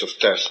place of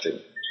testing.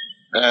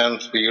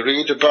 And we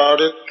read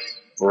about it,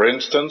 for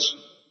instance,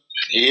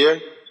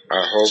 here.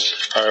 I hope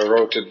I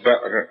wrote it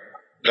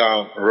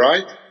down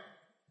right.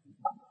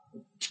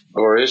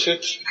 Or is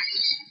it?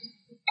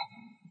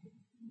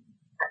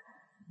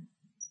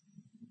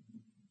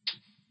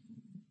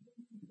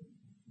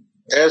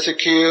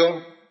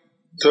 Ezekiel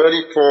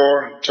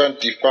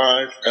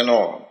 34:25 and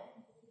on.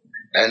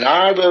 And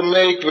I will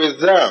make with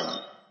them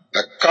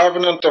a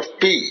covenant of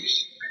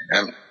peace,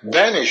 and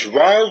banish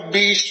wild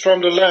beasts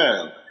from the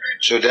land,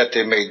 so that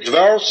they may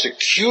dwell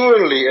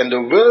securely in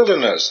the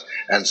wilderness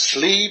and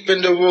sleep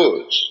in the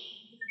woods.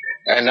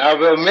 And I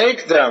will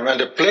make them and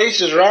the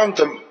places round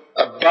them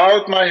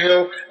about my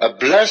hill a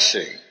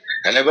blessing,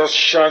 and I will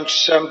send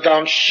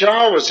down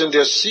showers in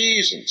their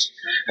seasons,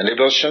 and they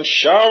will send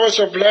showers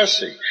of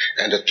blessing,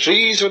 and the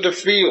trees of the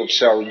field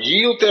shall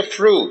yield their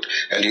fruit,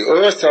 and the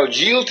earth shall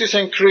yield its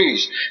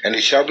increase, and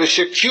they shall be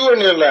secure in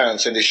their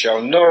lands, and they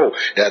shall know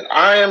that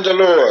I am the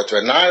Lord,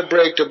 when I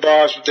break the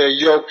bars of their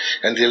yoke,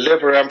 and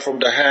deliver them from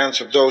the hands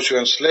of those who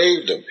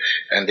enslave them,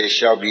 and they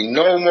shall be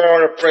no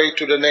more a prey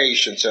to the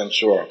nations, and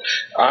so on.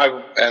 I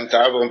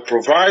will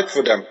provide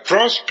for them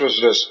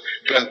prosperous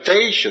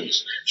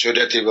plantations, so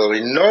that they will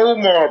no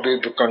more be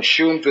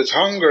consumed with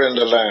hunger in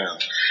the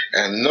land,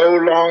 and no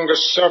longer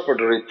suffer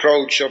the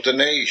reproach of the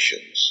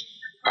nations.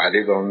 And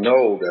they will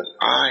know that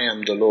I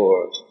am the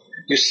Lord.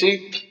 You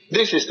see,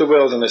 this is the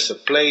wilderness, a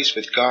place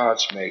which God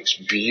makes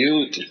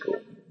beautiful.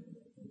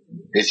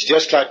 It's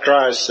just like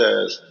Christ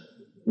says,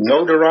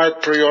 know the right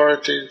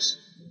priorities,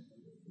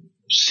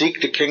 seek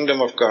the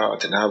kingdom of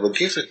God, and I will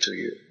give it to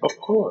you. Of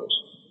course.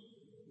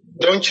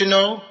 Don't you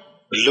know?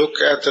 Look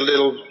at the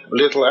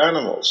little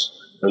animals,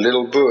 the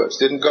little birds.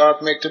 Didn't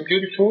God make them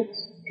beautiful?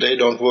 They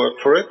don't work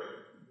for it.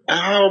 And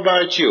how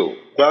about you?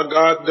 Well,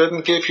 God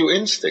didn't give you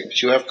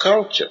instincts. You have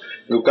culture.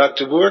 You've got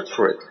to work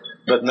for it.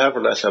 But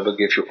nevertheless, I will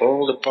give you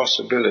all the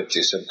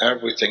possibilities and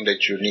everything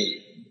that you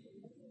need.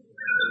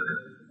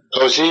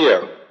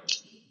 Hosea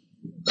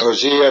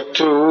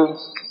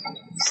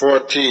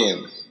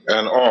 2:14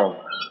 and on.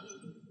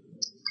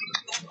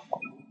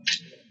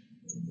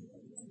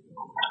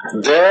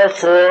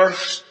 Therefore,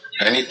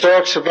 and he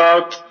talks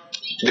about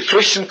the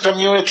Christian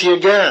community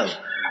again.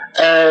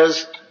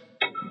 as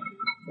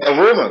a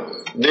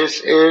woman.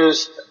 This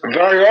is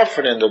very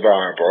often in the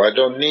Bible. I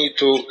don't need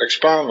to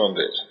expound on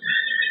this.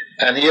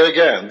 And here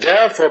again,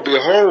 therefore,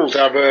 behold,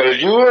 I will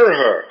lure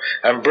her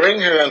and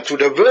bring her into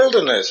the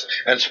wilderness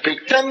and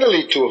speak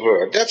tenderly to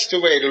her. That's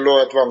the way the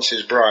Lord wants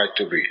his bride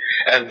to be.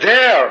 And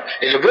there,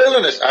 in the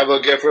wilderness, I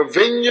will give her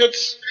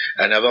vineyards,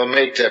 and I will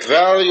make the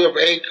valley of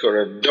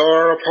Acre a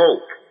door of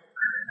hope.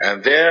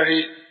 And there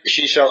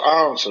she shall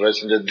answer,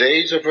 as in the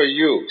days of her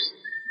youth,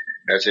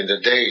 as in the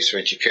days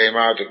when she came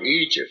out of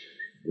Egypt.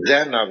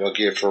 Then I will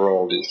give her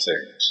all these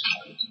things.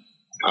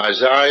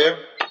 Isaiah,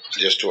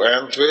 just to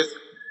end with,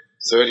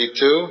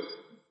 32,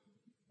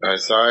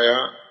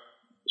 Isaiah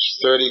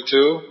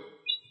 32,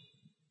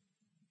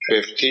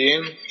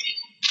 15,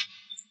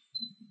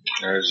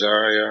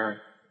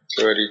 Isaiah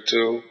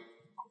 32,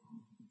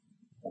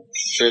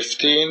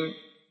 15.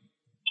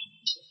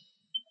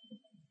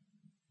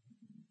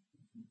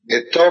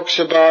 It talks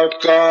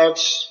about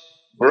God's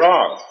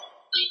wrath.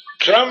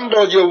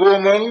 Tremble, you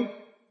woman,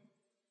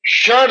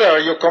 shudder,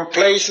 you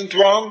complacent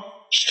one,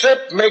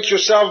 strip, make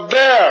yourself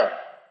bare.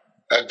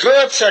 A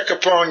girt sack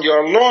upon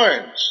your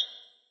loins,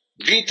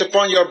 beat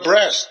upon your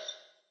breast,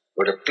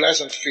 for the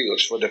pleasant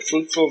fields, for the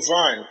fruitful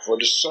vine, for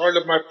the soil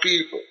of my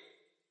people.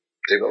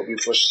 They will be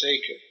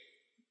forsaken.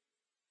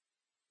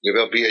 There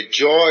will be a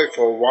joy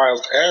for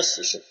wild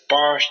asses, a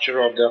pasture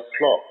of their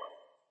flock.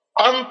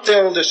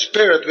 Until the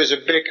Spirit, with a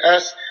big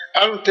S,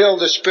 until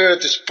the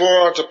Spirit is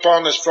poured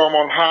upon us from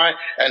on high,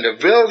 and the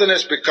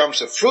wilderness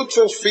becomes a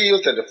fruitful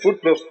field, and the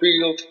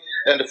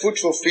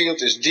fruitful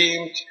field is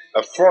deemed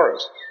a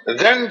forest.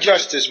 Then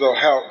justice will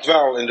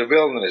dwell in the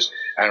wilderness,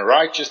 and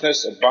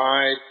righteousness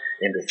abide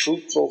in the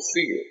fruitful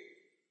field.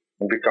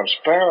 It becomes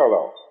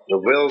parallel, the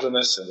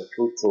wilderness and the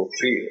fruitful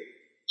field.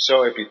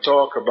 So if we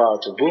talk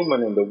about a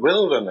woman in the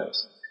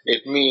wilderness,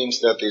 it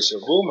means that it's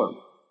a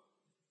woman,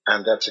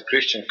 and that's a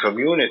Christian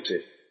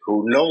community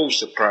who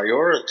knows the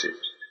priorities,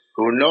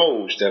 who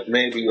knows that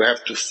maybe you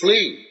have to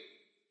flee,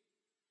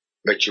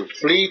 but you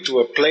flee to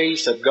a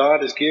place that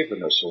God has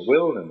given us, a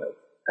wilderness.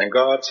 And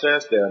God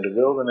says there in the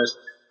wilderness,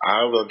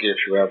 I will give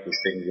you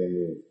everything you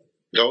need.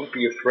 Don't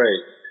be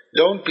afraid.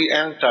 Don't be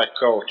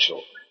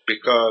anti-cultural,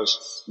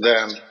 because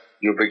then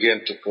you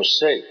begin to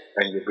forsake,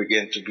 and you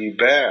begin to be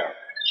bare,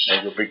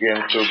 and you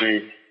begin to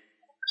be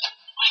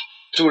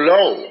too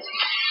low.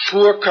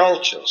 Poor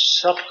culture,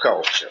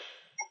 subculture,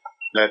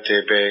 let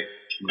there be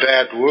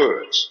bad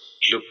words.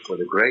 Look for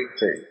the great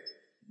thing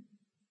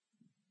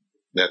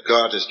that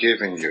God is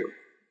giving you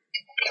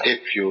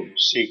if you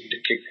seek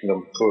the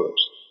kingdom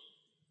first.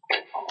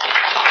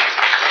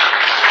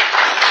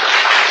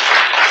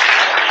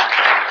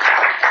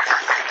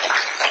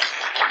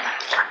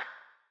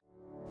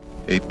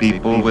 A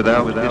people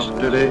without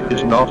history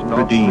is not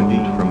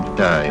redeemed from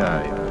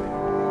time.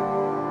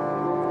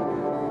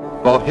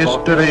 For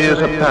history is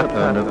a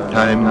pattern of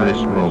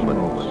timeless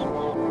moments.